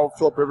 but now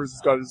Philip Rivers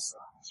has got his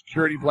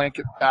security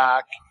blanket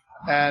back.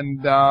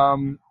 And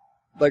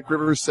like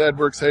Rivers said,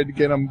 we're excited to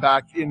get him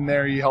back in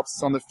there. He helps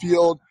us on the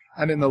field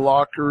and in the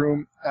locker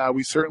room.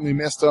 We certainly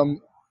missed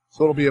him,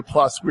 so it'll be a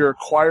plus. We're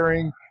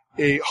acquiring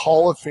a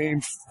Hall of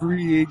Fame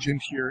free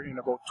agent here in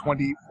about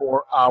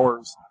 24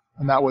 hours,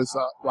 and that was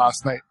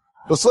last night.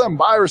 So Slim,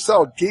 buy or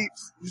sell,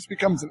 Gates just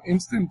becomes an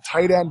instant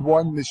tight end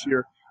one this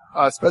year,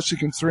 especially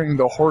considering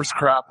the horse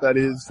crap that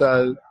is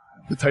the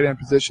tight end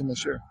position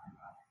this year.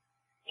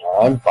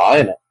 I'm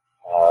buying it.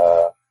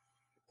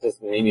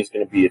 Doesn't mean he's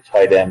going to be a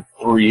tight end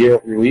 3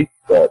 every week,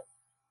 but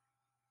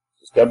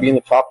He's got to be in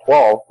the top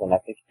 12, and I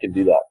think he can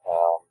do that.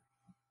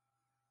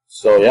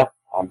 So yeah,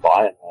 I'm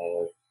buying.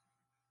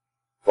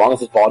 As long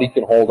as his body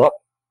can hold up,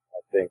 I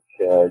think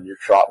you're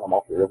trotting him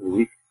out there every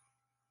week.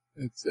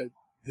 It's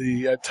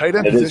the tight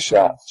end It is position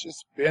tough. has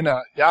just been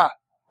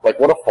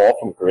what a fall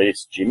from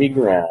grace. Jimmy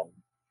Graham.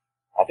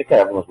 I think I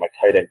have him as my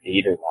tight end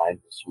 8 or 9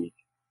 this week.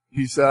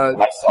 he's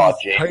And I saw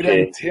he's tight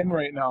end JJ 10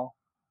 right now.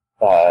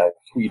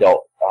 tweet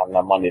out on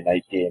the Monday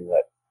night game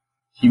that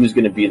he was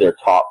going to be their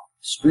top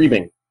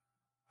streaming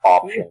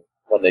option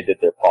when they did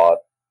their pod.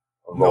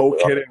 No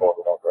kidding.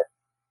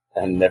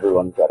 And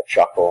everyone got a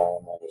chuckle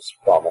and there was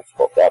comments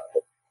about that.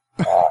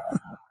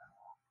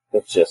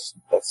 But that's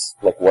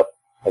like what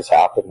has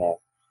happened there.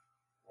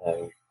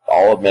 And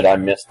I'll admit I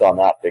missed on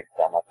that big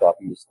time. I thought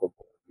he was still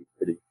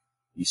pretty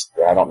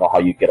decent. I don't know how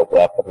you get a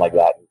weapon like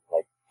that and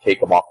like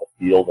take him off the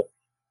field and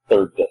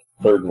third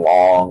and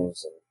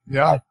longs, and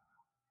Yeah.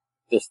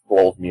 just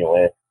blows me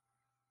away.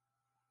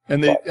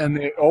 And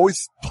they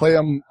always play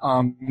him,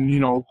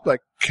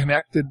 like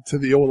connected to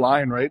the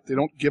O-line, right? They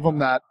don't give him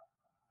that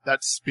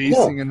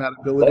spacing and that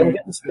ability Let him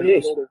get in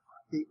space.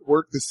 to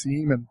work the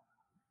seam. And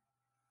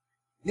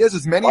he has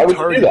as many Why would you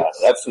targets. do that?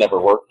 That's never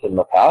worked in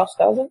the past,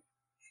 has it?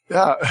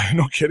 Yeah,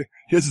 no kidding.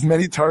 He has as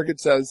many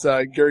targets as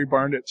Gary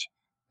Barnidge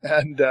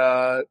and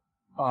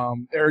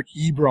Eric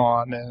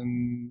Ebron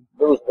and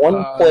There was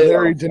one play.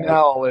 Larry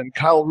Donnell and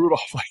Kyle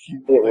Rudolph.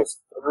 It was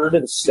 3rd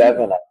and 7,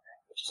 I think,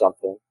 or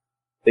something.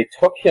 They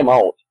took him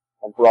out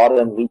and brought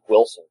in Luke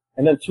Wilson,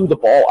 and then threw the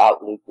ball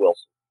at Luke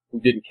Wilson, who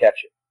didn't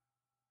catch it.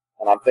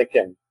 And I'm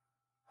thinking,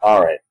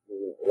 all right,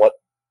 what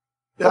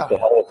the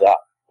hell is that?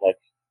 Like,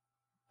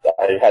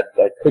 I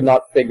could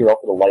not figure out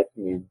for the life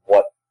of me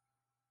what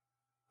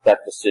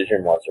that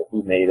decision was or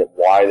who made it,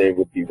 why they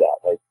would do that.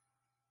 Like,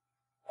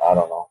 I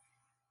don't know.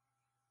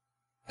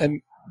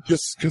 And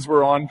just because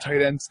we're on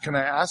tight ends, can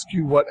I ask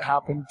you what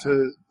happened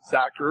to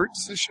Zach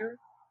Ertz this year?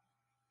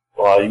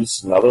 Well,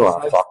 he's another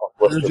one. I'm talking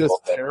They're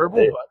just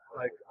terrible,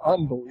 but like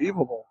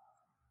unbelievable.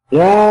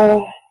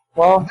 Yeah,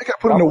 well, I think I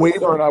put in a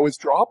waiver and I was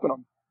dropping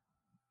them.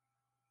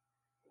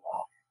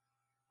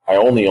 I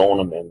only own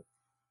him in.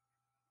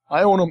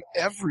 I own them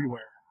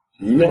everywhere.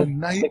 Yeah, A I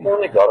think I nightmare.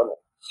 only got him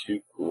in 2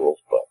 pools,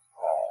 but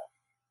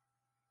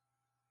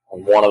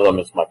and one of them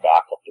is my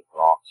backup to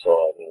Gronk. So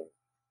I mean,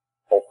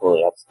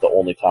 hopefully that's the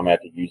only time I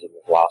had to use him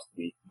this last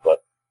week. But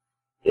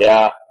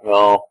yeah,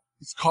 no.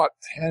 He's caught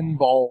 10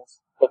 balls.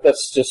 But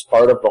that's just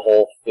part of the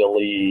whole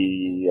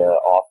Philly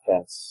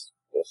offense,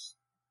 just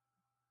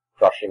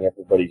crushing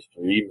everybody's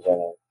dreams.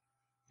 And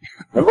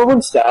remember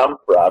when Sam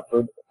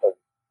Bradford,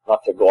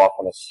 not to go off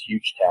on a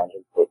huge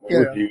tangent, but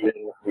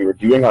we were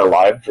doing our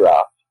live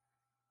draft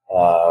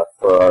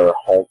for our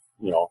home,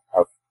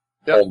 our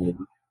home league,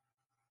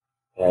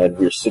 and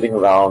we were sitting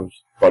around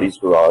Buddy's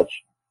garage,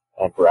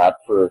 and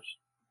Bradford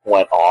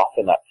went off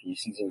in that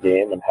preseason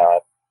game and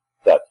had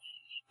that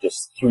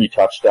just 3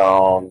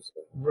 touchdowns.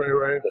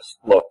 Right. Just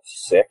looked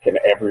sick, and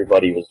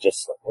everybody was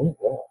just like,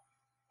 "Oh,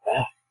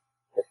 yeah,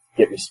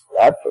 get me some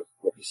Bradford,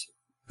 get me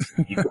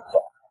some Eagles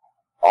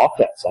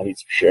offense. I need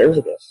some shares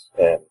of this."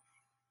 And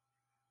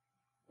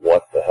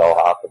what the hell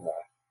happened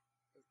there?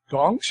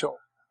 Gong show.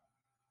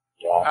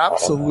 Yeah,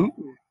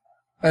 Absolutely.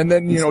 And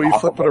then, you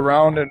flip it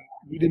around and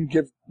we didn't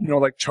give,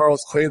 like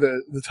Charles Clay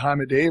the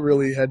time of day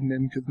really heading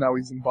in because now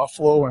he's in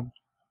Buffalo and,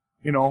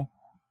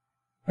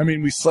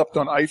 we slept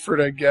on Eifert,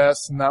 I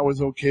guess, and that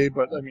was okay,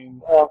 but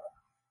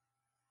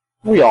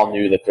we all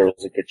knew that there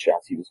was a good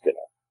chance he was going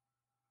to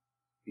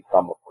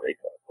become a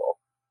breakout, though.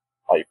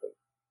 Eifert.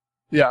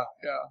 Yeah.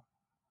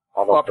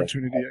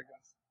 Opportunity, I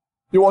guess.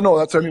 Yeah, well, no,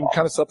 that's, we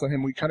kind of slept on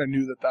him. We kind of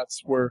knew that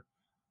that's where,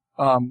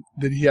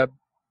 that he had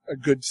a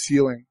good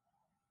ceiling.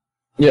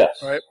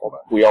 Yes. Right?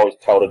 We always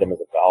touted him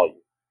as a value.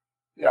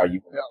 Yeah. Are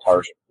you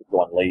target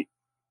going late?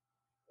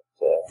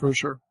 For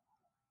sure.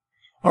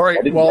 All right.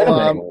 I didn't get him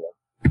anyway,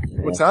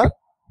 though. What's that?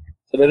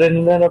 So they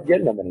didn't end up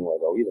getting him anyway,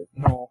 though, either.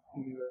 No,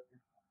 neither.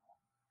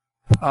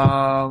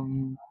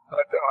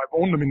 I've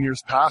owned him in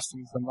years past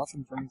and he's done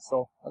nothing for me,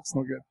 so that's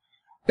no good.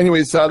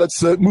 Anyways,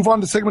 let's move on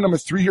to segment number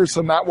 3 here.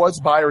 So that was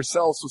buy or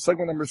sell. So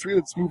segment number 3,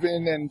 let's move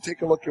in and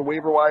take a look at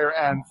waiver wire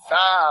and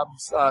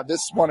Fabs.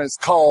 This one is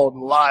called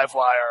Live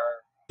Wire.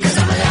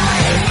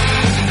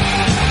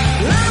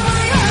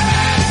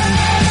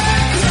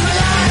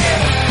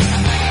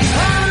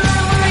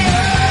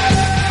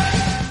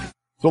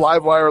 So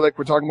Live Wire, like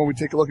we're talking about, we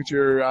take a look at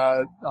your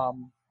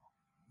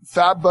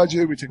Fab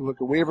budget, we take a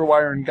look at waiver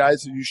wire, and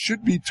guys that you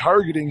should be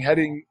targeting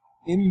heading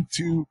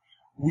into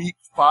Week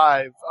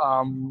 5.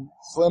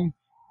 Slim,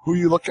 who are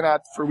you looking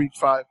at for Week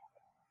 5?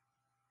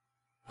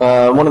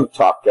 One of the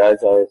top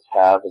guys I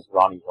have is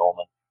Ronnie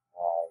Hillman.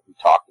 We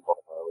talked about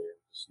him earlier.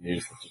 This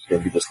news that there's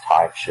going to be this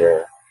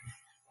timeshare.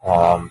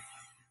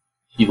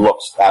 He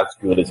looks as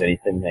good as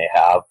anything they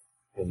have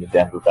in the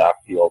Denver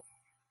backfield.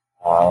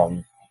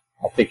 I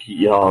think,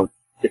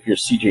 if you're a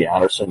C.J.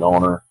 Anderson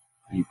owner,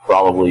 you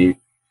probably,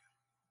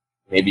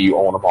 maybe you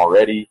own him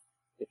already.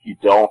 If you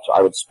don't,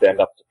 I would spend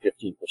up to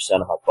 15%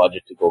 of my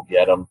budget to go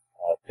get him.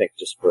 I think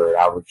just for an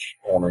average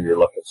owner, you're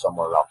looking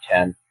somewhere around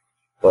 10.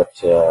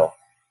 But,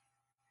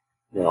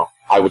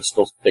 I would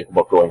still think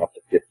about going up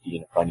to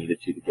 15 if I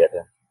needed to get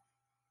him.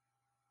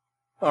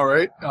 All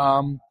right.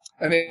 And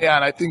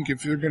I think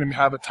if you're going to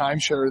have a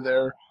timeshare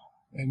there,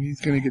 and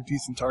he's going to get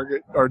decent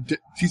target or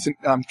decent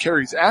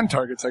carries and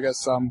targets, I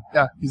guess.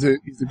 He's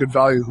a good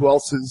value. Who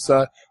else is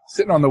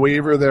sitting on the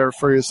waiver there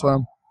for you,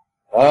 Slim?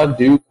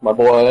 Duke, my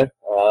boy.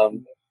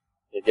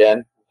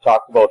 Again, we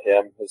talked about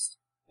him.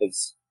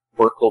 His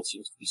workload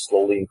seems to be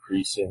slowly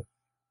increasing.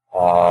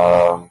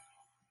 I'm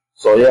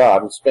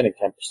spending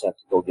 10% to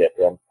go get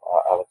him.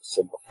 Like I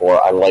said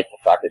before, I like the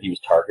fact that he was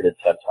targeted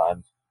 10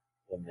 times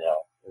in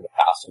the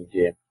passing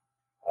game.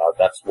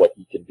 That's what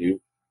he can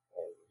do.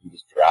 He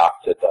was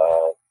drafted,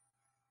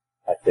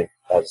 I think,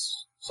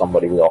 as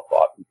somebody we all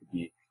thought he could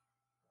be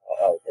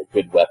a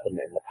good weapon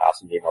in the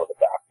passing game out of the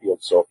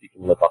backfield. So if he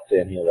can live up to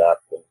any of that,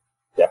 then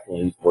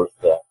definitely he's worth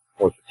the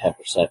 10%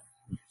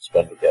 you can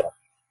spend to get him.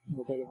 A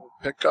little bit of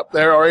a pick up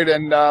there. All right,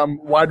 and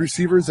wide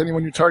receivers,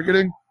 anyone you're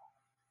targeting?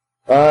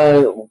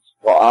 Alan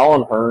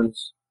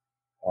Hearns.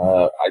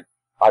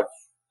 I've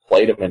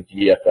played him in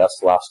DFS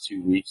the last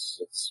 2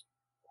 weeks.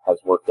 Has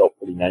worked out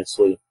pretty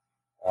nicely.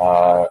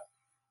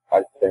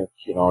 I think,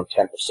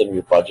 10% of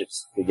your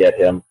budgets to get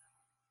him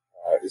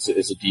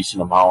is a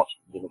decent amount.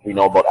 We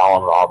know about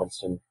Allen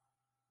Robinson.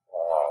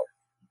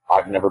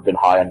 I've never been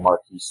high on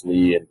Marquise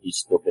Lee, and he's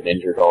still been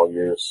injured all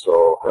year,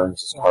 so Hearns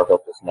has carved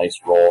out this nice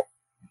role.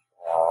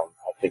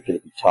 I think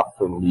it'd be tough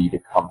for Lee to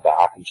come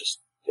back and just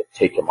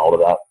take him out of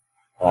that.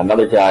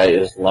 Another guy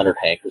is Leonard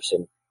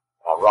Hankerson.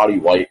 Roddy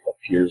White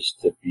appears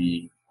to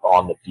be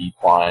on the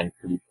decline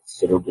pretty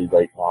considerably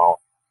right now,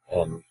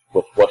 and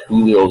with what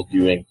Julio's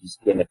doing, he's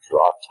going to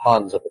draw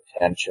tons of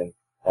attention,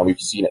 and we've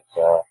seen it,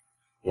 the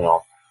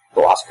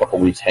last couple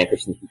of weeks.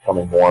 Hankerson's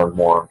becoming more and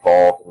more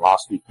involved, and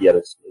last week he had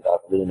a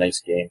really nice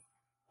game,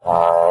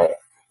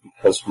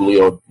 because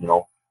Julio,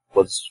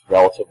 was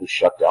relatively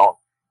shut down.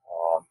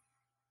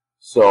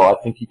 So I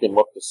think you can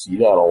look to see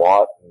that a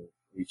lot, and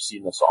we've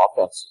seen this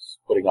offense is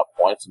putting up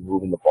points and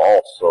moving the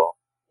ball, so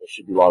there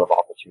should be a lot of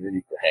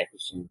opportunity for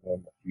Hankerson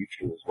in the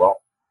future as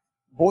well.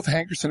 Both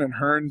Hankerson and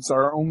Hearns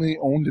are only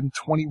owned in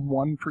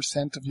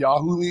 21% of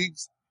Yahoo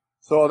leagues.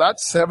 So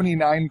that's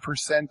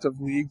 79% of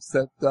leagues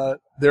that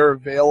they're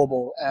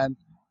available. And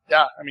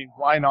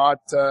why not?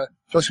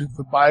 Especially with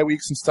the bye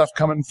weeks and stuff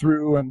coming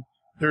through, and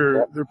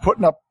they're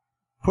putting up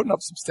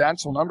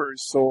substantial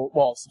numbers. So,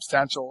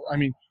 substantial.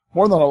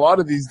 More than a lot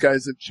of these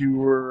guys that you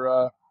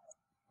were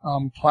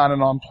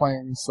planning on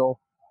playing. So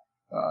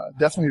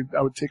definitely,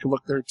 I would take a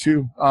look there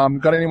too.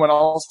 Got anyone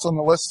else on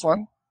the list,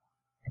 Slim?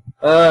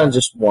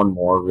 Just one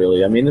more,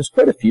 really. There's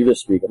quite a few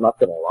this week, I'm not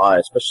going to lie,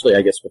 especially,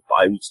 I guess, with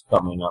bye weeks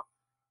coming up.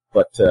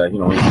 But,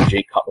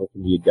 Jay Cutler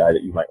can be a guy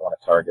that you might want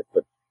to target.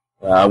 But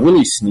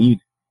Willie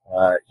Snead,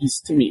 he's,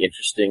 to me,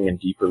 interesting in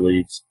deeper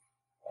leagues.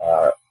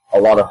 A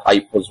lot of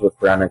hype was with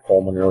Brandon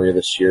Coleman earlier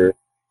this year.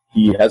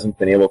 He hasn't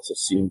been able to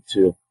seem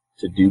to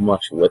do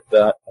much with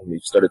that, and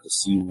we've started to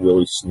see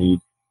Willie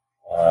Snead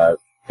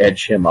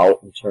edge him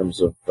out in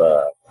terms of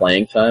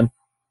playing time.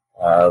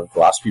 The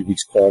last few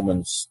weeks,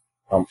 Coleman's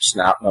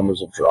snap numbers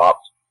have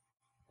dropped,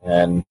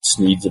 and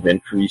Snead's have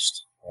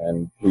increased,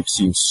 and we've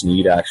seen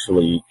Snead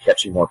actually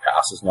catching more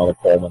passes now than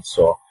Coleman.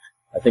 So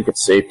I think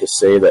it's safe to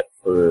say that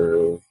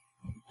for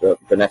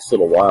the next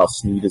little while,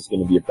 Snead is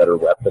going to be a better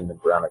weapon than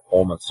Brandon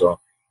Coleman. So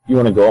if you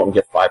want to go out and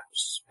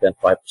spend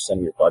 5%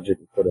 of your budget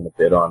and put in a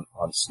bid on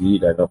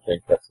Snead, I don't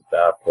think that's a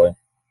bad play.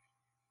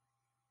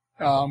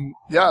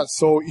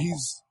 So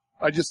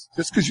just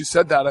because you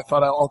said that, I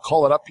thought I'll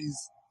call it up.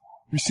 He's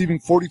receiving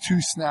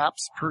 42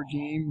 snaps per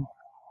game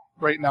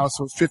right now,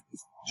 so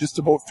just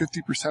about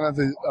 50% of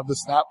the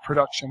snap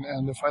production.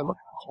 And if I look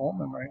at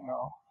Coleman right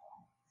now,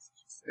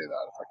 let's say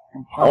that if I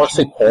can. I want to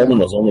say Coleman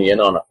was only in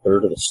on a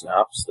third of the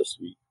snaps this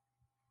week.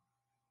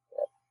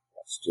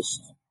 That's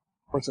just.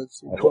 Of course, I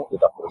looked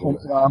it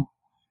up.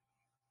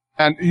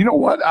 And you know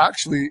what?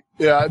 Actually,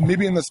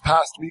 maybe in this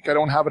past week, I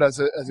don't have it as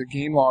a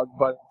game log,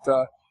 but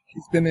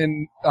he's been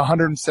in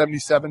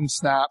 177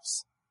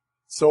 snaps.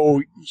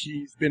 So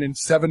he's been in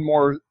seven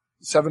more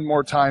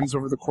times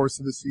over the course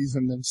of the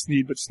season than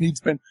Snead. But Snead's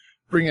been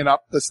bringing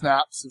up the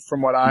snaps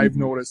from what I've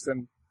noticed,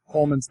 and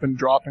Coleman's been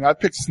dropping. I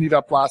picked Snead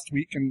up last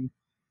week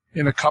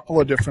in a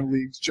couple of different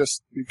leagues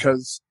just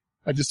because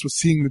I just was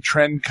seeing the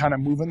trend kind of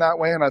moving that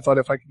way, and I thought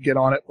if I could get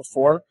on it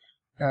before.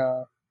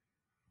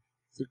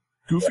 It's a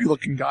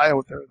goofy-looking guy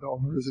out there, though,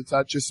 or is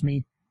that just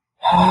me?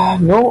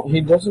 No,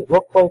 he doesn't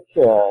look like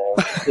your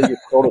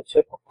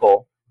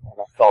prototypical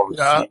NFL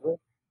receiver.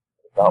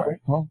 Yeah. Okay.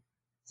 Well,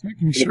 it's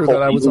making sure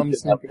that I was on the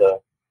same page.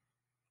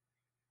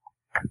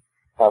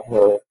 Have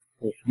a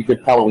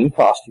good Halloween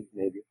costume,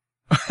 maybe.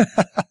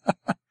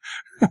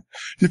 Do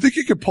you think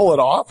he could pull it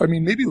off?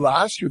 Maybe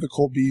last year the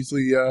Cole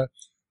Beasley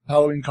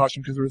Halloween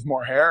costume because there was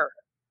more hair.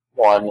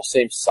 Well, I'm the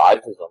same size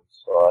as him,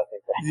 so I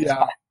think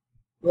that's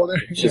Well,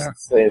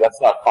 say that's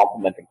not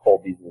complimenting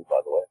Cole Beasley,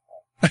 by the way.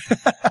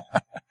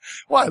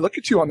 Well, I look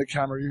at you on the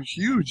camera. You're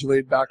huge,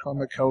 laid back on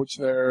the couch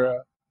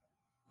there.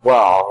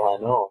 Well,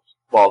 I know.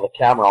 Well, the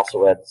camera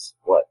also adds,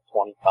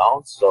 20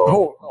 pounds.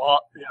 So,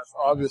 Yes,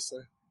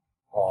 obviously.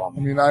 I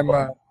um, mean, I'm,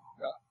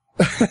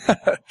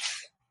 yeah.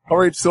 All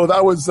right, so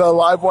that was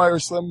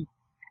Livewire. Slim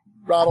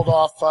rattled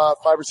off 5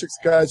 or 6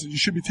 guys that you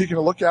should be taking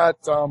a look at.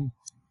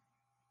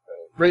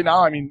 Right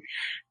now, I mean,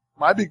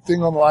 my big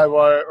thing on the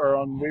Livewire or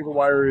on waiver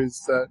wire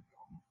is that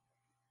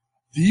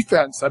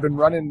defense. I've been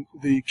running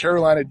the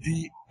Carolina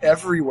D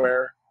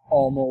everywhere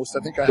almost. I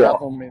think I have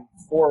them in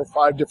 4 or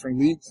 5 different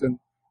leagues, and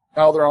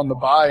now they're on the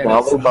bye. And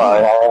now they're bye.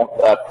 I have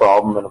that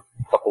problem in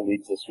a couple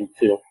leagues this week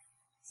too.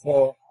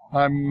 So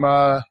I'm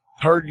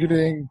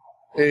targeting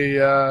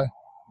a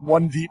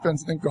one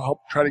defense, I think, will help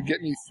try to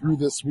get me through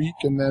this week.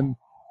 And then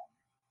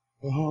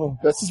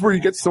this is where you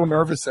get so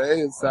nervous,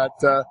 is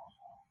that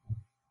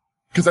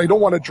because I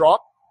don't want to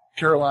drop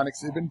Carolina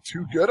because they've been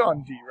too good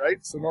on D,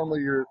 right? So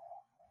normally you're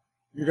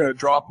going to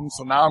drop them.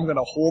 So now I'm going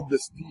to hold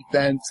this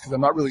defense because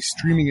I'm not really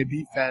streaming a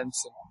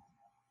defense.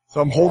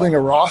 So I'm holding a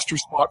roster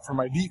spot for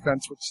my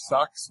defense, which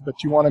sucks,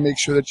 but you want to make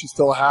sure that you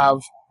still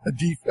have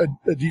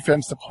a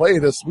defense to play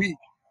this week.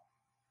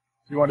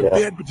 You want to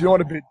bid, but you don't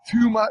want to bid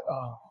too much.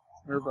 Oh,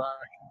 nerve-wracking.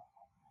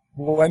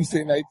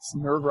 Wednesday night's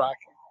nerve-wracking.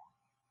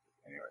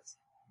 Anyways,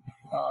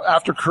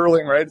 after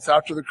curling, right? It's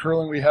after the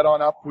curling we head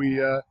on up. We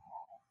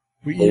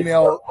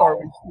email or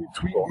we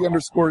tweet the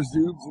underscore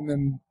Zoobs, and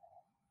then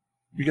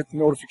we get the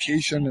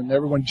notification, and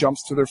everyone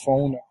jumps to their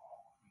phone. Did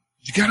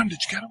you get him? Did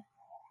you get him?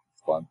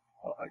 It's fun.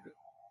 I like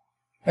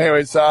it.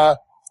 Anyways, so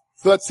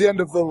that's the end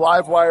of the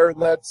live wire.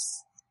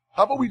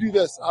 How about we do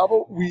this? How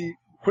about we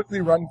quickly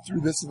run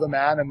through This Is the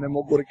Man, and then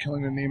we'll go to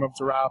Killing the Name Of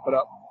to wrap it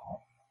up.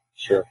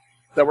 Sure.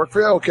 Does that work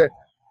for you? Okay.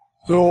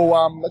 So,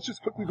 let's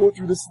just quickly go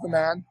through This Is the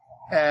Man,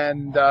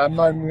 and I'm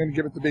not even going to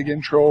give it the big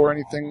intro or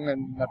anything,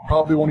 and I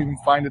probably won't even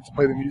find it to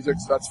play the music,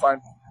 so that's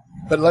fine.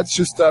 But let's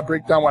just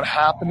break down what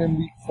happened in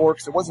week 4,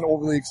 because it wasn't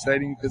overly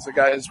exciting, because the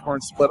guys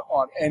weren't split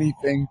on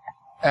anything.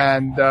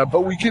 And,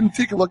 but we can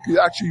take a look.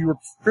 Actually, you were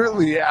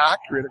fairly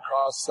accurate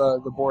across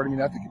the board. I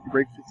mean, I think if you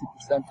break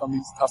 50% on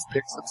these tough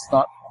picks,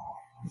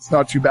 it's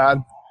not too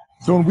bad.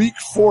 So in week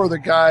 4, the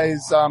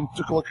guys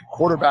took a look at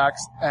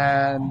quarterbacks,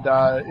 and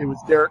it was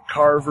Derek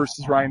Carr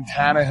versus Ryan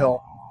Tannehill.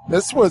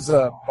 This was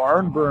a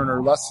barn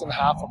burner, less than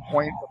half a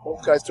point, but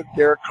both guys took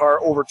Derek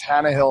Carr over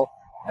Tannehill,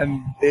 and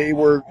they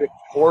were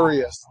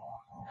victorious.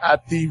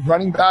 At the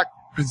running back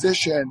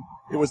position,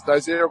 it was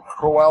Isaiah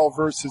Crowell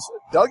versus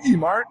Dougie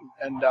Martin,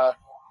 and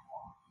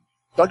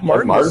Doug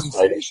Martin was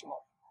sensational.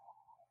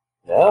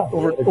 Yeah.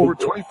 Over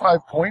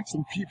 25 points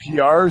in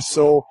PPR,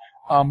 so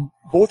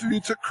both of you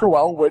took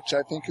Crowell, which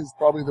I think is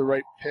probably the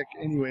right pick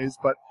anyways,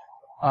 but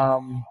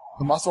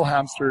the muscle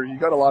hamster, you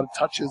got a lot of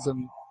touches,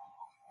 and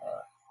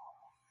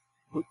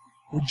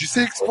would you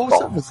say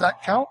explosive? Does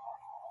that count?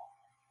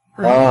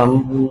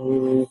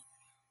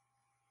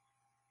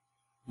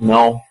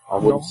 No, I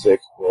wouldn't say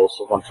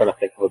explosive. I'm trying to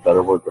think of a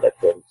better word, but I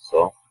couldn't,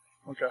 so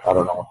okay. I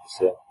don't know what to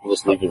say. I'll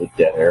just leave it with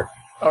dead air.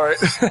 All right.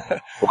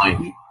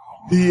 Blank.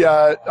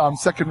 The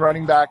second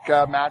running back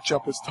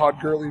matchup was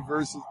Todd Gurley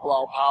versus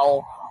Bilal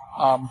Powell.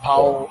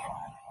 Powell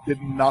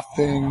did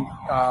nothing,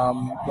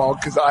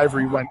 because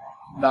Ivory went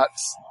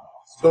nuts.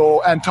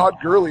 So, and Todd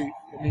Gurley,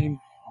 I mean,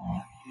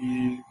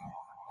 he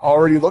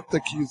already looked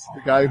like he's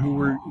the guy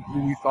who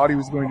we thought he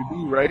was going to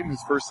be, right? In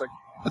his first,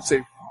 let's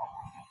say,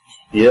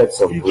 he had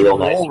some real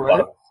nice role,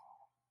 right?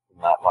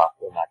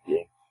 in that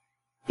game.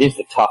 He's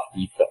the tough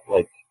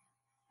defense.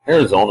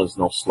 Arizona's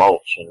no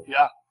slouch, and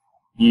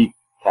he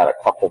had a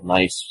couple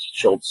nice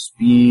chilled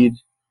speed.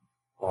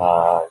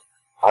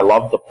 I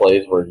love the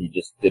plays where he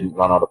just didn't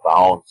run out of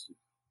bounds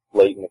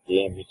late in the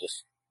game. He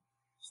just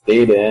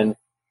stayed in,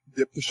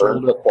 dipped the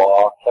burned the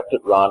clock, kept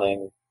it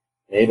running,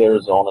 made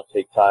Arizona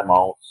take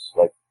timeouts.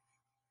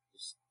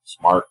 Just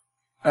smart.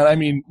 And I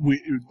mean,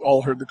 we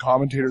all heard the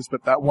commentators,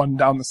 but that one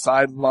down the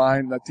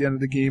sideline at the end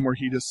of the game where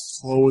he just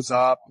slows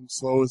up and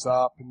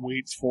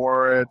waits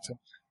for it. And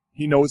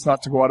he knows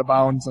not to go out of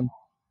bounds. And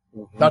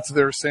that's what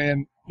they were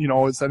saying,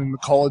 is that in the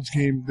college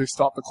game, they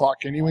stop the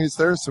clock anyways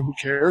there, so who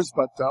cares?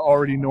 But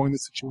already knowing the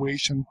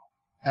situation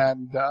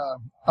and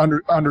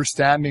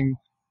understanding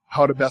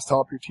how to best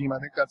help your team, I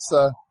think that's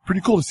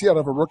pretty cool to see out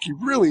of a rookie,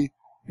 really.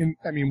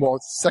 It's the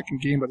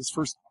second game, but his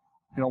first,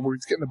 where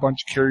he's getting a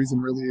bunch of carries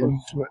and really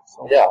into it.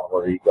 So. Yeah,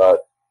 where he got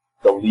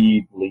the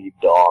lead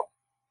dog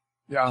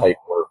type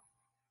work.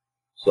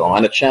 So,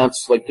 and a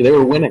chance, they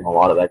were winning a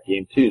lot of that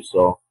game too,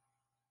 so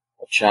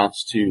a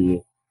chance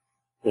to,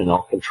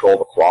 control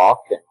the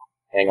clock and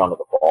hang onto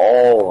the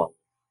ball and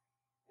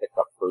pick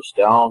up first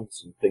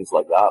downs and things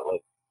like that.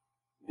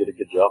 He did a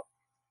good job.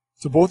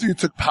 So both of you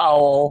took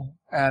Powell,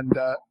 and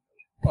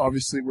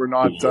obviously we're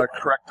not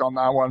correct on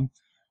that one.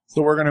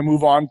 So we're going to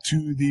move on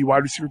to the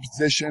wide receiver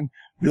position.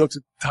 We looked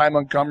at Ty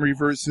Montgomery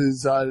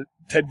versus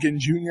Ted Ginn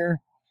Jr.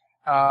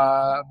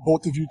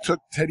 Both of you took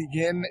Teddy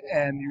Ginn,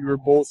 and you were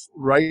both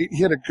right.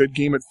 He had a good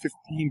game at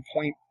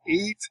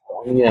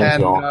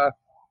 15.8.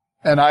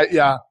 And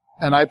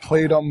I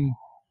played him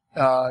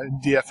in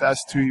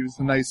DFS too. He was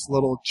a nice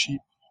little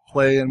cheap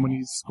play, and when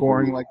he's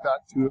scoring like that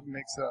too, it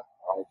makes a...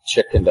 I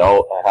chickened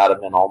out. I had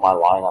him in all my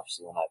lineups,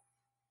 and then I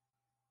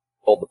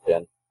pulled the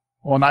pin.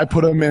 Well, and I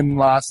put him in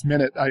last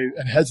minute. I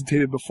had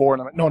hesitated before,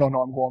 and I'm like, no,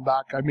 I'm going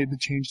back. I made the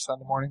change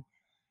Sunday morning.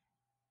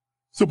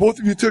 So both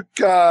of you took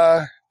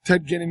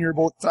Ted Ginn, and you're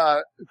both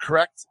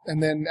correct.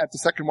 And then at the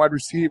second wide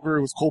receiver,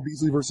 it was Cole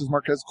Beasley versus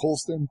Marquez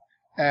Colston,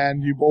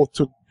 and you both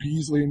took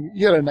Beasley, and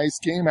he had a nice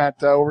game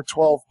at over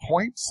 12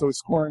 points, so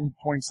scoring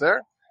points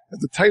there. At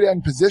the tight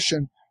end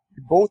position,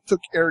 you both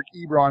took Eric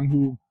Ebron,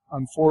 who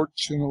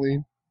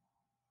unfortunately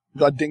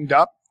got dinged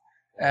up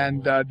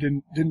and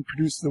didn't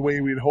produce the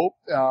way we'd hoped.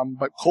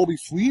 But Colby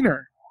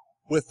Fleener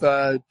with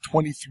a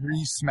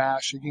 23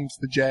 smash against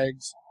the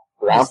Jags.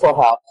 Grandpa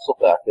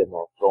Hasselbeck in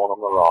there, throwing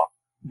him the rock.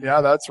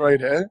 Yeah, that's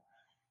right, eh?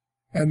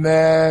 And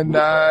then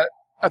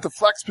at the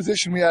flex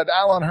position, we had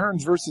Alan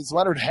Hearns versus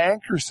Leonard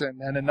Hankerson,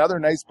 and another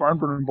nice barn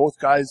burner. Both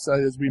guys,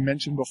 as we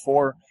mentioned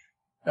before,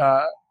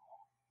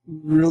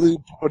 really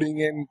putting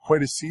in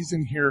quite a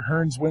season here.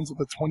 Hearns wins with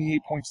a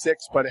 28.6,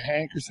 but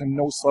Hankerson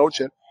no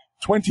slouch at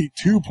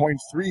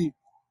 22.3.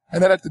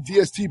 And then at the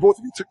DST, both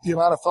of you took the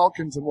Atlanta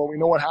Falcons, and well, we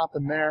know what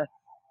happened there.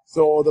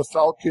 So the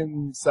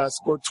Falcons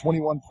scored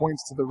 21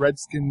 points to the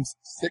Redskins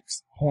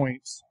 6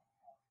 points.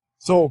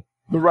 So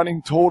the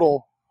running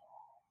total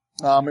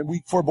in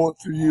week 4, both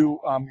of you,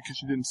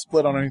 because you didn't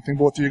split on anything,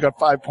 both of you got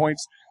 5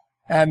 points,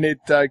 and it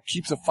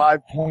keeps a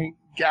 5-point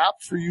gap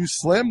for you,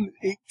 Slim,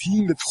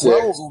 18 to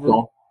 12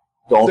 over.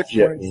 Don't 6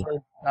 get points, me. sorry.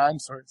 I'm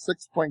sorry,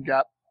 6-point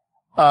gap.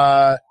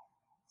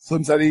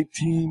 Slim's at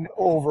 18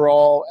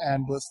 overall,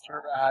 and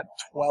Blister at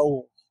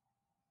 12.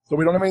 So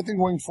we don't have anything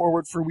going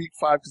forward for week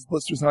 5 because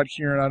Blister's not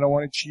here, and I don't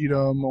want to cheat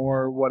him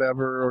or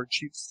whatever, or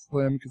cheat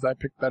Slim because I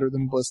picked better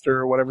than Blister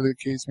or whatever the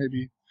case may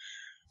be.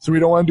 So we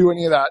don't want to do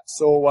any of that.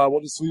 So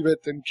we'll just leave it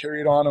and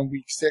carry it on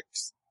week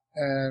 6,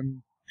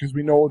 because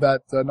we know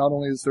that not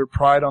only is there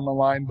pride on the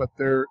line, but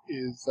there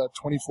is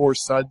 24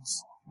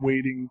 suds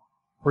waiting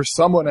for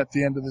someone at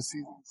the end of the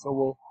season.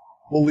 So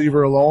we'll leave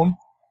her alone,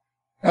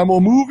 and we'll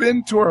move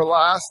into our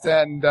last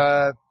and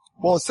a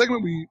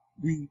segment we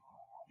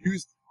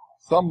used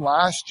some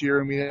last year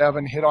and we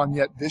haven't hit on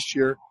yet this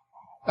year.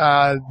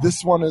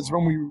 This one is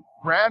when we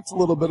rant a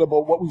little bit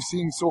about what we've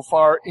seen so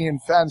far in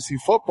fantasy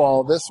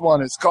football. This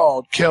one is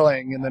called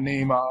Killing in the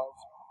Name of.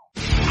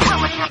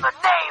 Killing in the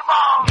name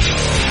of.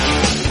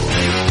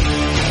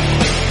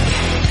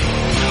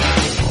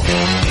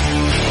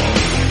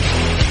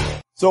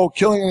 So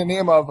Killing in the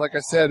Name of, like I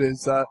said,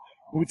 is when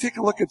we take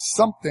a look at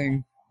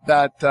something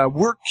that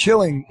we're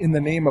killing in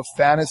the name of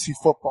fantasy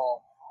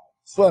football.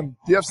 Slim,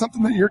 do you have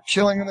something that you're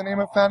killing in the name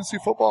of fantasy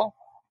football?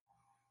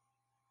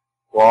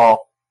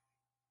 Well,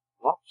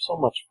 not so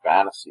much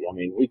fantasy. I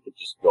mean, we could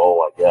just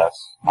go, I guess.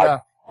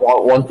 Yeah.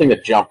 One thing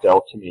that jumped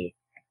out to me,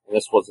 and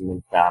this wasn't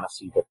in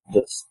fantasy, but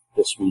this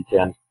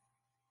weekend,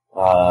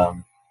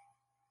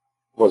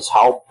 was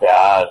how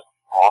bad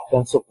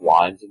offensive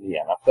lines in the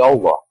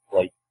NFL look.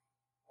 Like,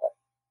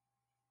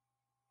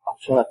 I'm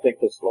trying to think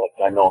this, like,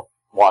 I know,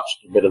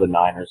 watched a bit of the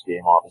Niners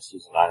game, obviously,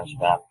 as a Niners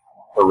fan.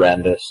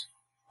 Horrendous.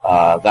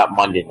 That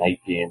Monday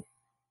night game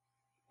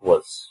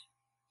was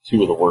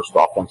 2 of the worst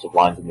offensive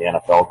lines in the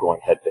NFL going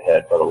head to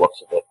head by the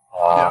looks of it.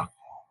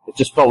 It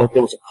just felt like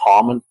there was a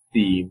common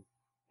theme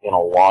in a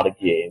lot of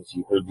games.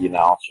 You heard the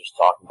announcers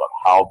talking about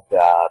how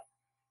bad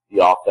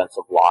the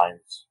offensive line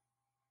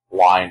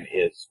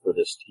is for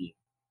this team.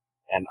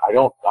 And I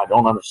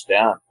don't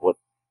understand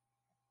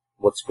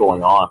what's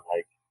going on.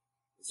 Like,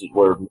 is it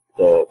where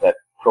that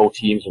pro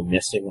teams are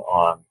missing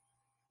on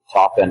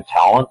top end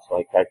talent?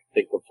 Like, I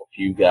think of a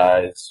few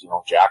guys,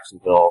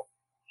 Jacksonville,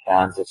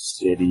 Kansas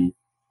City,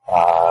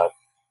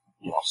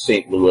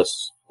 St.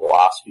 Louis, the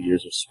last few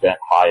years have spent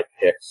high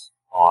picks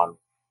on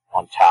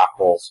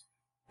tackles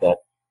that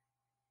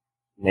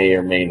may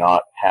or may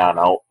not pan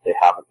out. They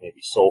haven't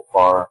maybe so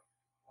far.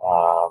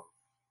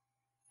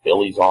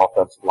 Philly's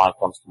offensive line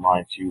comes to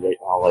mind too right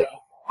now. Like,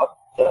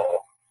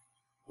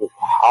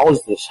 how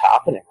is this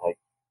happening? Like,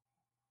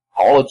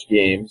 college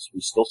games,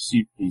 we still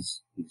see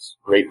these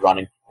great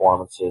running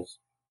performances.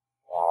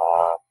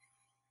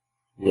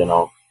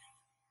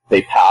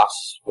 They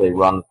pass, they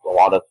run a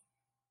lot of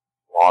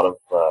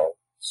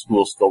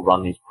schools still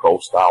run these pro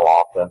style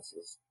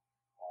offenses,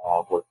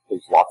 where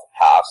there's lots of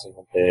passing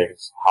and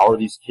things. How are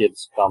these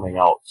kids coming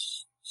out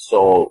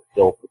so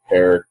ill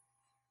prepared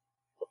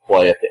to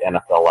play at the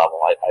NFL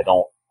level? I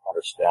don't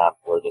understand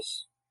where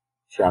this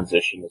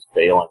transition is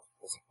failing.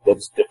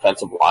 Is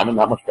defensive lineman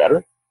that much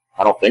better?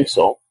 I don't think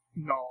so.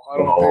 No, I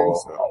don't think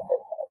so.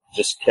 I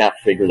just can't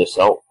figure this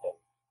out.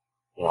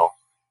 And,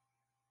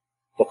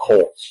 the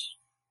Colts,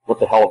 what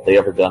the hell have they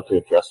ever done to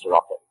address their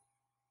offense?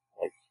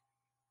 Like,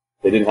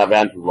 they didn't have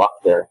Andrew Luck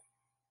there.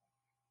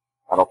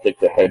 I don't think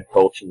the head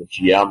coach and the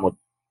GM would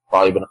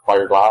probably been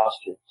fired last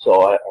year.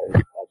 So I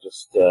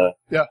just,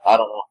 I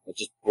don't know. It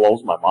just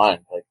blows my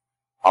mind, like,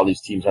 how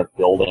these teams are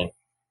building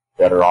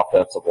better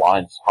offensive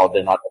lines, how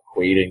they're not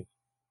equating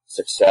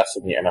success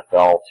in the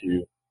NFL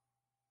to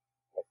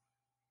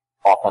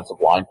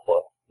offensive line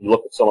play. You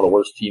look at some of the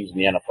worst teams in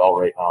the NFL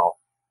right now,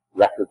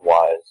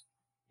 record-wise,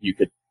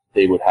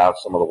 they would have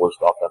some of the worst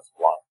offensive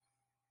line,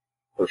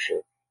 for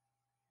sure.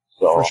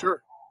 So, for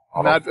sure.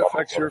 And that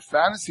affects your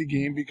fantasy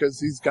game because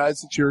these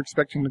guys that you're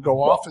expecting to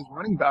go off as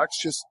running backs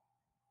just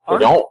They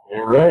aren't. don't.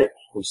 You're right.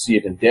 We see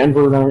it in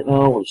Denver right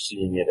now. We're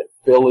seeing it in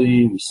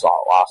Philly. We saw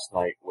it last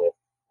night with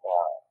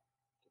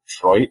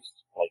Detroit.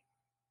 Like,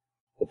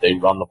 did they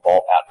run the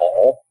ball at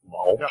all?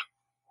 No. Yeah.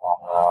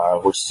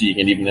 We're seeing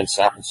it even in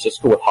San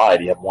Francisco with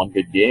Hyde. He had one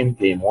good game,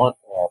 game one,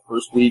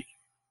 first week,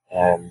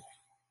 and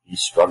he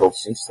struggled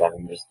since then.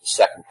 He was the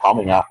second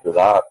coming after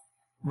that.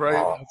 Right,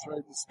 that's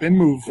right. The spin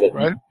move,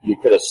 right? You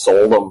could have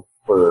sold him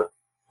for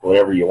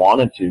whatever you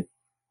wanted to,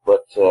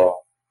 but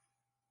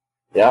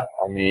yeah,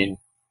 I mean,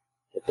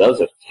 it does.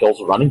 It kills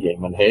the running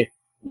game. And hey,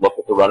 look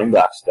at the running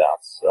back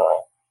stats.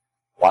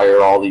 Why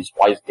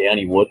is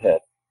Danny Woodhead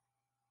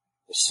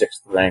the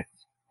 6th ranked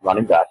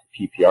running back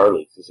in PPR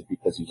leagues? Is it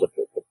because he's a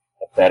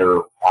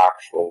better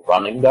actual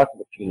running back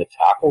between the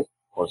tackles,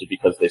 or is it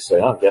because they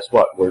say, oh, guess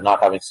what? We're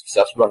not having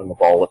success running the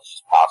ball. Let's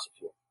just pass it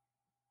to him.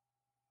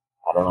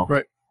 I don't know.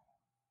 Right.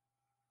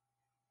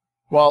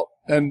 Well,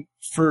 and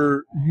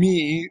for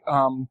me,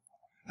 I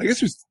guess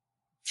there's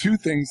two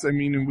things. I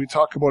mean, and we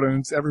talk about it, and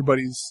it's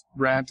everybody's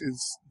rant,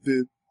 is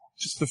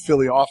just the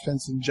Philly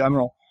offense in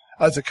general.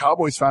 As a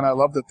Cowboys fan, I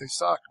love that they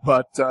suck,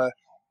 but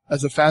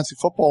as a fantasy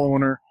football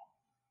owner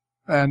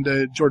and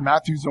a Jordan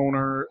Matthews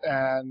owner,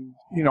 and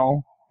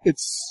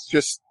it's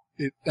just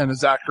and a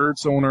Zach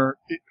Ertz owner,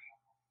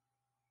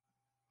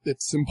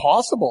 it's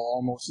impossible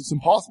almost. It's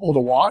impossible to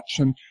watch,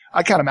 and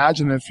I can't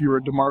imagine if you were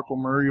a DeMarco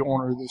Murray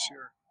owner this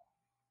year.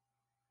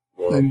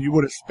 Then you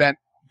would have spent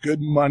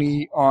good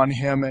money on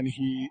him, and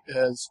he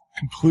is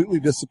completely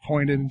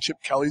disappointed, and Chip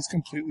Kelly's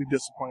completely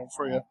disappointed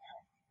for you.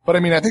 But I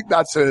mean, I think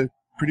that's a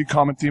pretty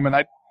common theme, and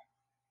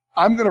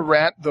I'm gonna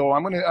rant though.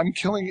 I'm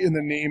killing in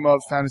the name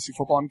of fantasy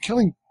football. I'm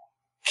killing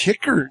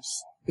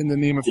kickers in the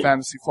name of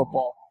fantasy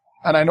football,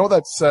 and I know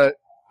that's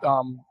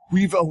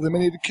we've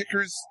eliminated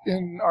kickers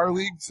in our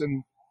leagues,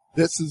 and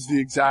this is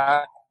the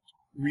exact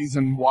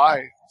reason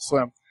why.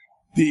 Slim,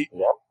 the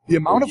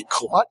amount of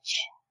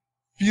clutch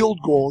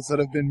field goals that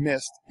have been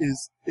missed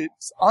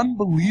it's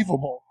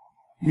unbelievable.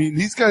 I mean,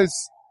 these guys,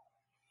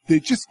 they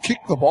just kick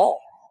the ball.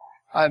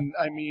 And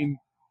I mean,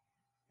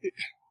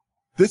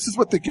 this is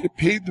what they get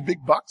paid the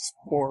big bucks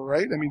for,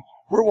 right? I mean,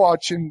 we're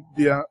watching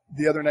the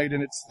other night,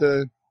 and it's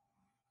the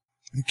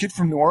kid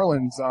from New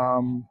Orleans,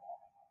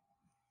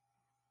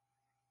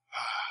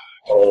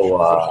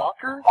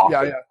 Hawker?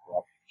 Yeah.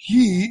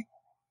 He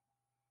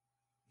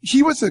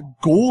was a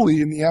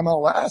goalie in the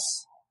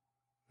MLS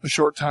a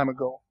short time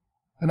ago.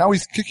 And now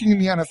he's kicking in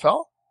the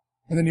NFL?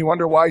 And then you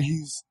wonder why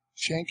he's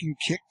shanking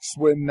kicks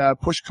when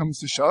push comes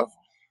to shove?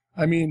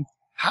 I mean,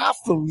 half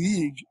the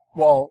league,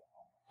 well,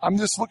 I'm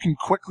just looking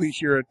quickly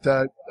here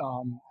at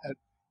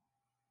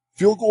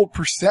field goal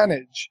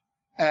percentage,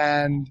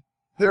 and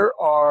there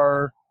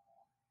are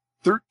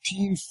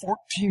 13,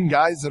 14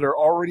 guys that are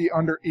already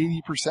under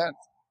 80%.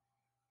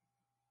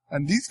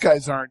 And these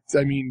guys aren't,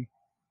 I mean,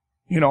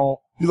 you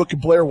look at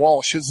Blair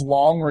Walsh, his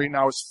long right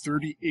now is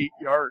 38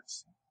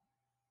 yards.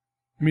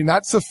 I mean,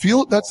 that's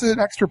an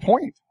extra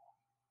point.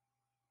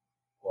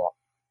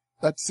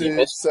 Yeah. You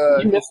missed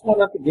one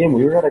at the game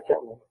we were at, I can't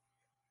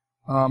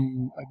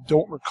remember. I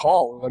don't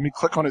recall. Let me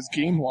click on his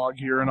game log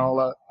here, and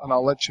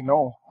I'll let you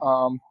know.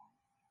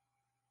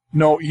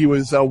 No, he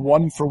was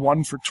 1 for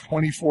 1 for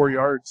 24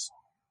 yards.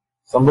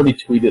 Somebody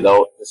tweeted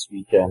out this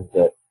weekend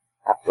that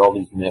after all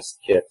these missed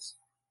kicks,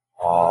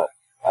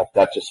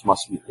 that just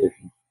must be, it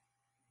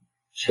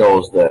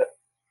shows that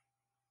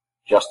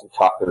Justin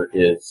Tucker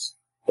is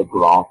the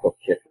Gronk of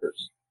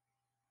kickers.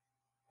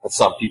 And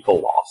some people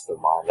lost their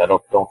mind. I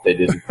don't know if they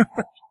didn't,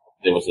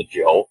 it was a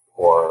joke,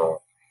 or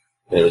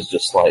it was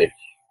just like,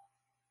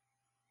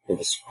 it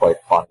was quite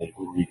funny.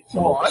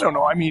 Well, I don't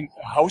know. I mean,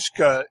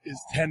 Hauschka is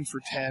 10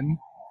 for 10.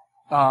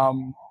 I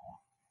mean,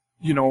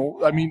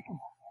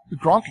 the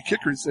Gronk of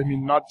kickers, I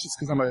mean, not just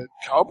because I'm a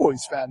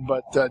Cowboys fan,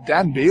 but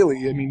Dan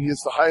Bailey, I mean, he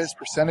has the highest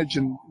percentage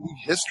in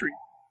league history.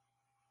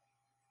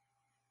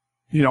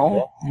 You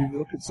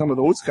look at some of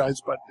those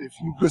guys, but if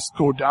you just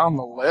go down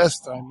the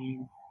list, I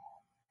mean,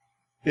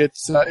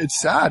 it's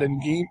sad,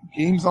 and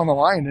games on the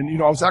line.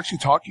 And, I was actually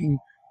talking,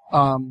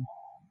 to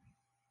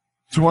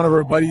one of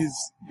our buddies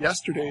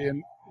yesterday,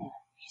 and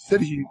he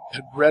said he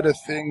had read a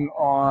thing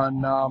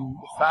on,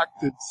 the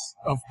fact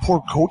of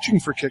poor coaching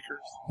for kickers.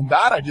 And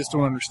that I just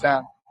don't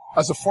understand.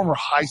 As a former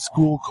high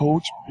school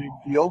coach, big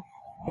deal.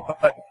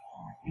 But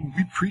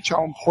we preach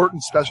how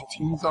important special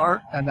teams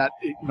are, and that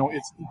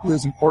it's equally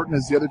as important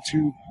as the other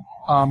two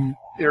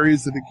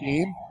areas of the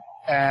game.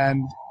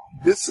 And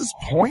this is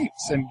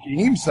points and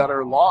games that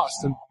are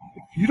lost. And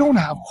if you don't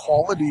have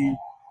quality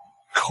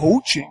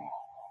coaching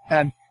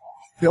and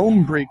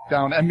film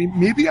breakdown, I mean,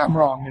 maybe I'm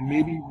wrong, and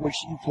maybe what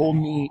he told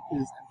me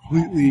is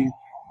completely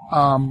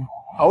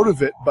out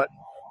of it, but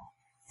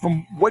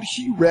from what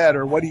he read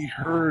or what he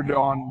heard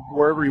on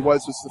wherever he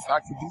was the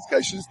fact that these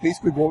guys should just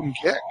basically go out and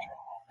kick.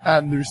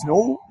 And there's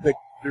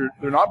they're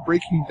not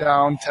breaking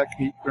down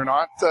technique. They're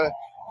not, they're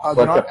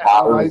not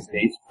analyzing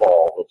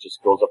baseball that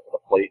just goes up to the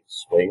plate and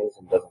swings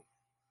and doesn't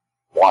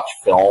watch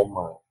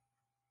film.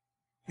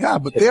 Yeah,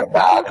 but hit they the have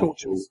bad bag.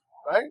 coaches,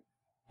 right?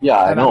 Yeah,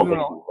 I And know. I don't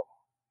know.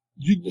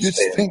 You just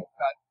say think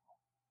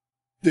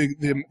that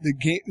the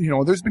game,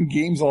 there's been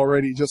games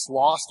already just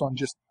lost on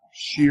just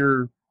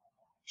sheer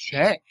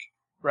shank,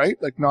 right?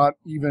 Like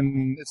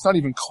it's not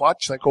even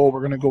clutch. Like, oh,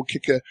 we're going to go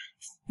kick a,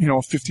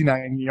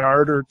 59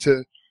 yarder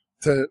to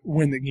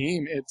win the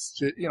game. It's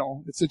just,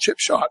 it's a chip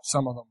shot,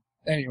 some of them.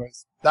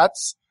 Anyways,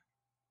 that's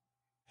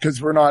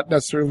because we're not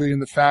necessarily in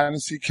the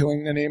fantasy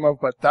killing the name of,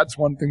 but that's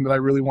one thing that I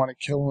really want to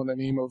kill in the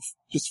name of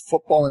just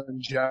football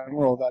in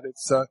general, that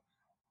it's a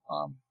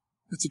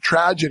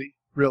tragedy,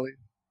 really.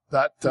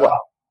 That,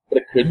 Well, but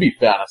it could be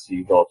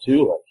fantasy though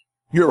too. Like,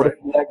 you're what right.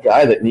 if that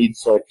guy that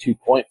needs like 2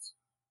 points,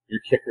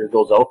 your kicker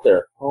goes out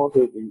there,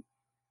 the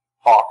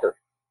Hawker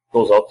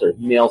goes out there,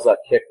 he nails that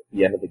kick at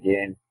the end of the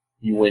game,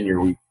 you win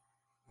your week.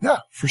 Yeah,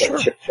 for That sure.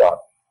 chip shot.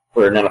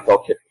 For an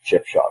NFL kicker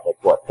chip shot,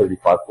 like what,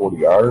 35, 40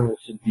 yards? It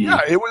should be. Yeah,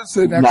 it was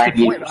an extra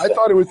point. 98%. I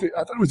thought it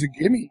was a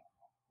gimme.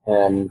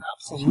 And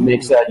Absolutely. he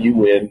makes that, you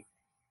win.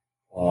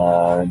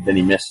 Then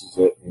he misses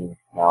it, and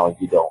now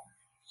you don't.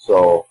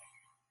 So,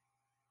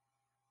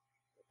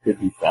 it could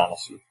be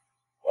fantasy.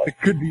 It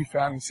could be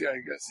fantasy, I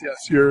guess.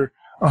 Yes, you're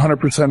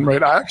 100%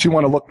 right. I actually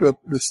want to look up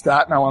the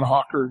stat now on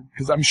Hawker,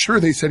 because I'm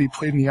sure they said he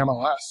played in the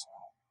MLS.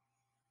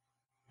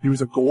 He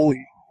was a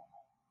goalie.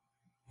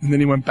 And then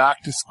he went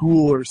back to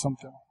school or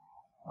something.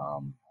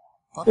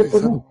 Thought they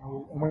said it.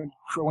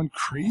 I went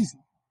crazy.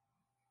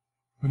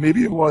 But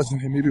maybe it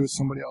wasn't him. Maybe it was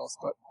somebody else.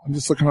 But I'm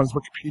just looking on his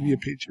Wikipedia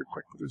page here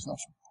quick, but there's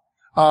nothing.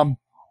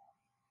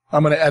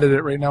 I'm going to edit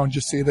it right now and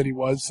just say that he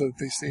was, so that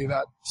they say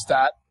that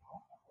stat.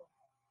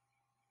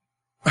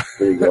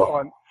 There you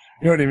go.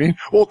 You know what I mean?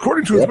 Well,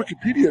 according to his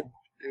Wikipedia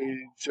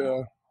page,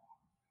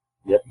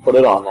 Yep, put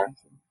it on there.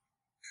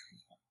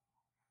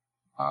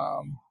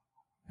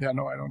 yeah,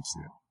 no, I don't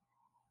see it.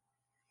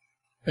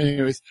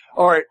 Anyways,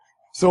 all right.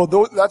 So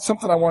that's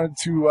something I wanted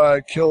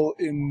to kill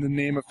in the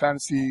name of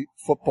fantasy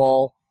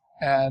football,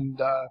 and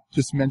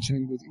just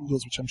mentioning with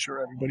Eagles, which I'm sure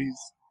everybody's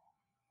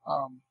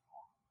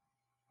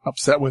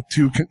upset with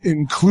too,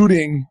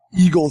 including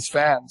Eagles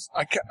fans.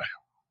 I can't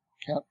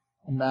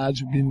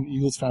imagine being an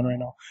Eagles fan right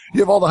now. You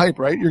have all the hype,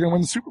 right? You're going to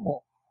win the Super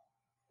Bowl.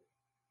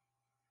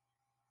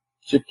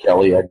 Chip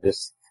Kelly, I get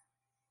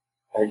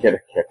a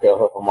kick out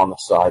of him on the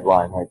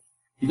sideline. Like,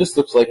 he just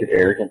looks like an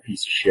arrogant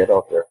piece of shit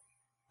out there.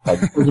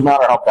 Like, it doesn't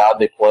matter how bad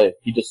they play.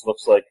 He just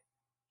looks like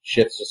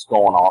shit's just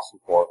going awesome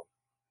for him.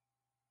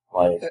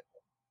 Like,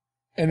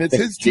 and it's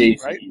his team,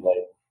 JT, right? like,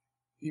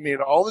 He made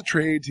all the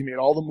trades. He made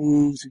all the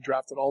moves. He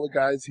drafted all the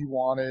guys he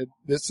wanted.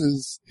 This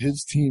is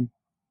his team.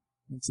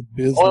 It's a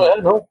business. oh,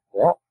 yeah, no,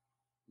 yeah.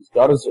 He's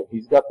got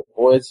the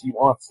boys he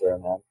wants there,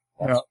 man.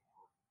 Yeah.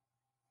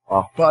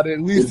 But at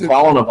least He's a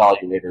talent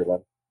evaluator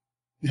then.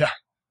 yeah,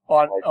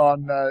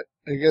 on I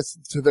guess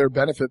to their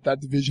benefit, that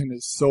division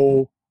is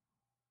so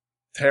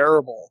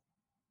terrible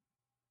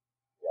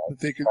that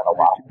they could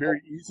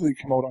very easily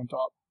come out on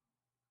top.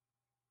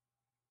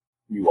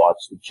 You watch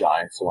the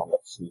Giants who end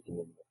up sneaking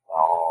in the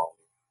town.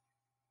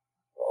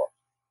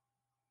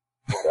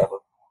 So, whatever.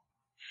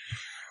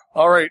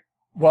 All right.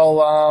 Well,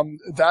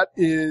 that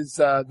is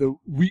the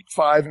week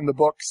 5 in the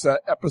books,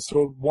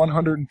 episode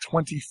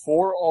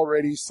 124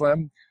 already,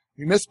 Slim.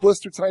 We missed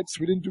Blister tonight, so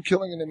we didn't do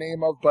Killing in the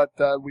Name of, but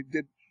we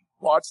did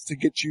lots to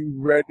get you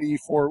ready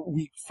for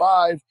week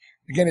 5.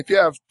 Again, if you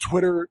have if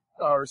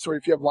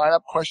you have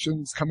lineup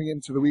questions coming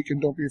into the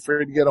weekend, don't be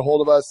afraid to get a hold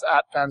of us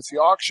at Fantasy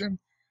Auction,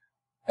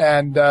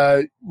 and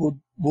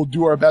we'll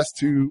do our best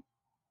to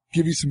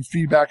give you some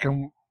feedback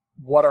on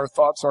what our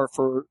thoughts are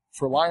for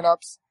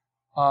lineups.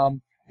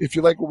 If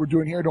you like what we're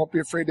doing here, don't be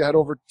afraid to head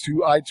over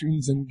to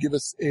iTunes and give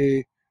us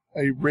a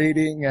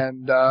rating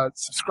and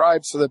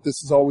subscribe so that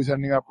this is always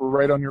ending up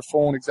right on your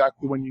phone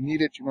exactly when you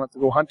need it. You don't have to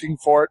go hunting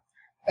for it.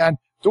 And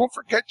don't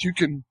forget, you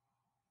can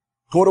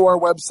go to our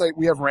website.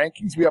 We have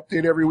rankings we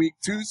update every week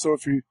too. So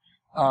if you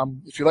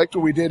liked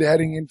what we did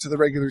heading into the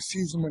regular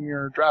season when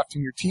you're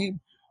drafting your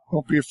team,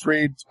 don't be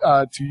afraid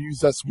to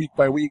use us week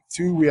by week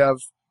too. We have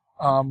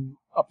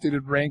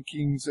updated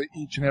rankings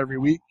each and every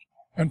week.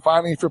 And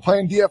finally, if you're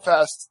playing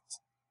DFS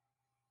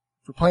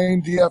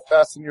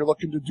and you're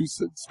looking to do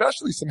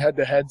especially some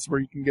head-to-heads where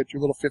you can get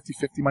your little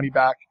 50-50 money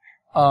back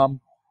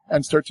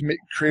and start to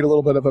create a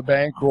little bit of a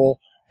bankroll,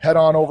 head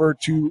on over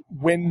to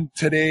Win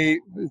Today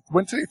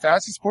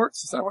Fantasy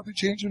Sports. Is that what they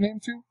changed their name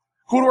to?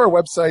 Go to our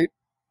website,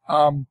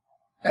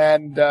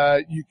 and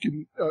you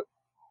can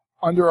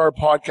under our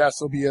podcast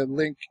there'll be a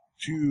link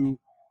to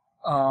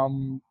our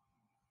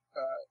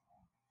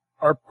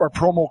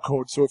promo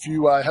code. So if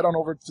you head on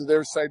over to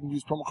their site and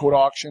use promo code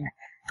auction,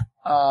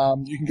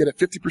 you can get a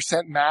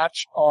 100%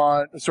 match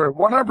on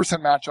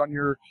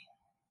your,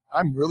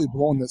 I'm really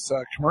blowing this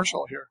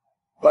commercial here,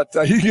 but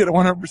you can get a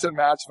 100%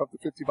 match of up to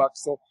 $50.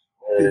 So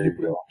There you you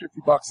put in go.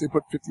 $50, they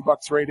put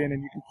 $50 right in,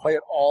 and you can play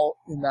it all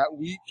in that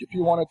week if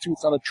you wanted to.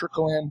 It's not a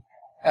trickle in.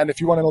 And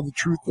if you want to know the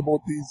truth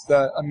about these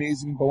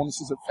amazing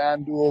bonuses at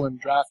FanDuel and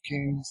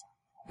DraftKings,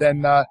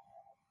 then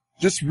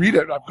just read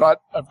it. I've got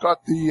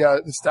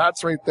the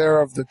stats right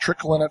there of the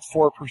trickle in at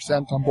 4%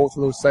 on both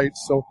of those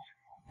sites. So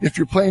if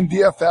you're playing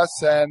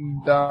DFS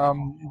and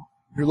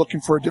you're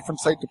looking for a different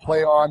site to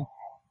play on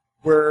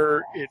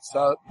where it's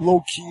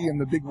low key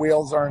and the big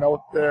whales aren't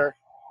out there,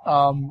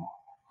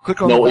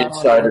 click on No the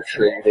insider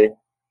trading.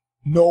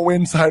 No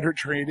insider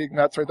trading.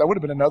 That's right. That would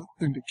have been another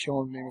thing to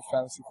kill in the name of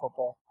fantasy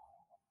football.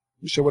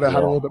 Wish I would have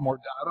had a little bit more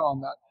data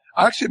on that.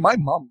 Actually, my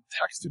mom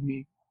texted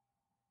me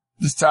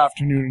this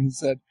afternoon and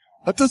said,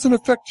 "That doesn't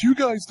affect you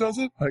guys, does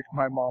it?" Like,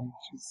 my mom,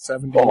 she's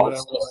 70 or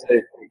whatever.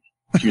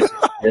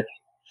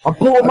 I'm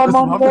pulling my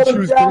mom out of she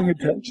was paying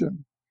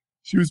attention.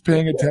 She was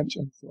paying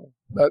attention. So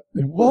that's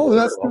the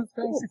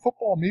fantasy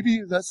football.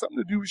 Maybe that's something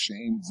to do with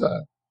Shane's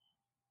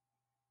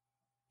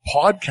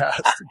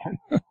podcast.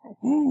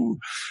 Ooh.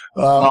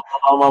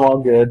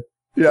 I'm good.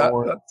 Yeah,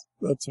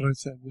 that's what I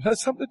said. It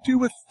has something to do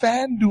with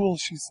FanDuel,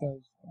 she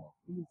says. Oh,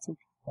 it's so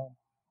fun.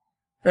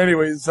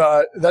 Anyways,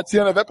 that's the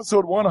end of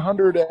episode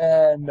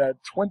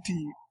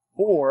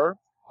 124.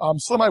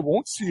 Slim, I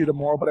won't see you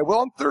tomorrow, but I will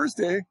on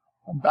Thursday.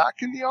 I'm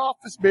back in the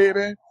office,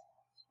 baby.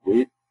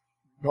 Sweet.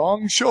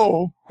 Gong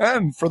show.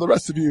 And for the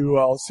rest of you,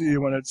 I'll see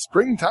you when it's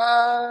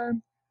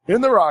springtime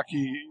in the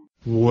Rockies.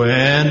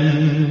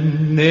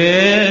 When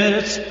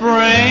it's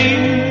springtime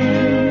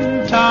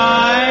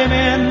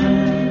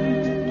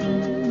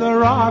in the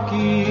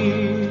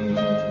Rockies,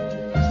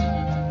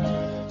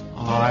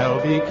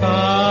 I'll be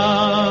coming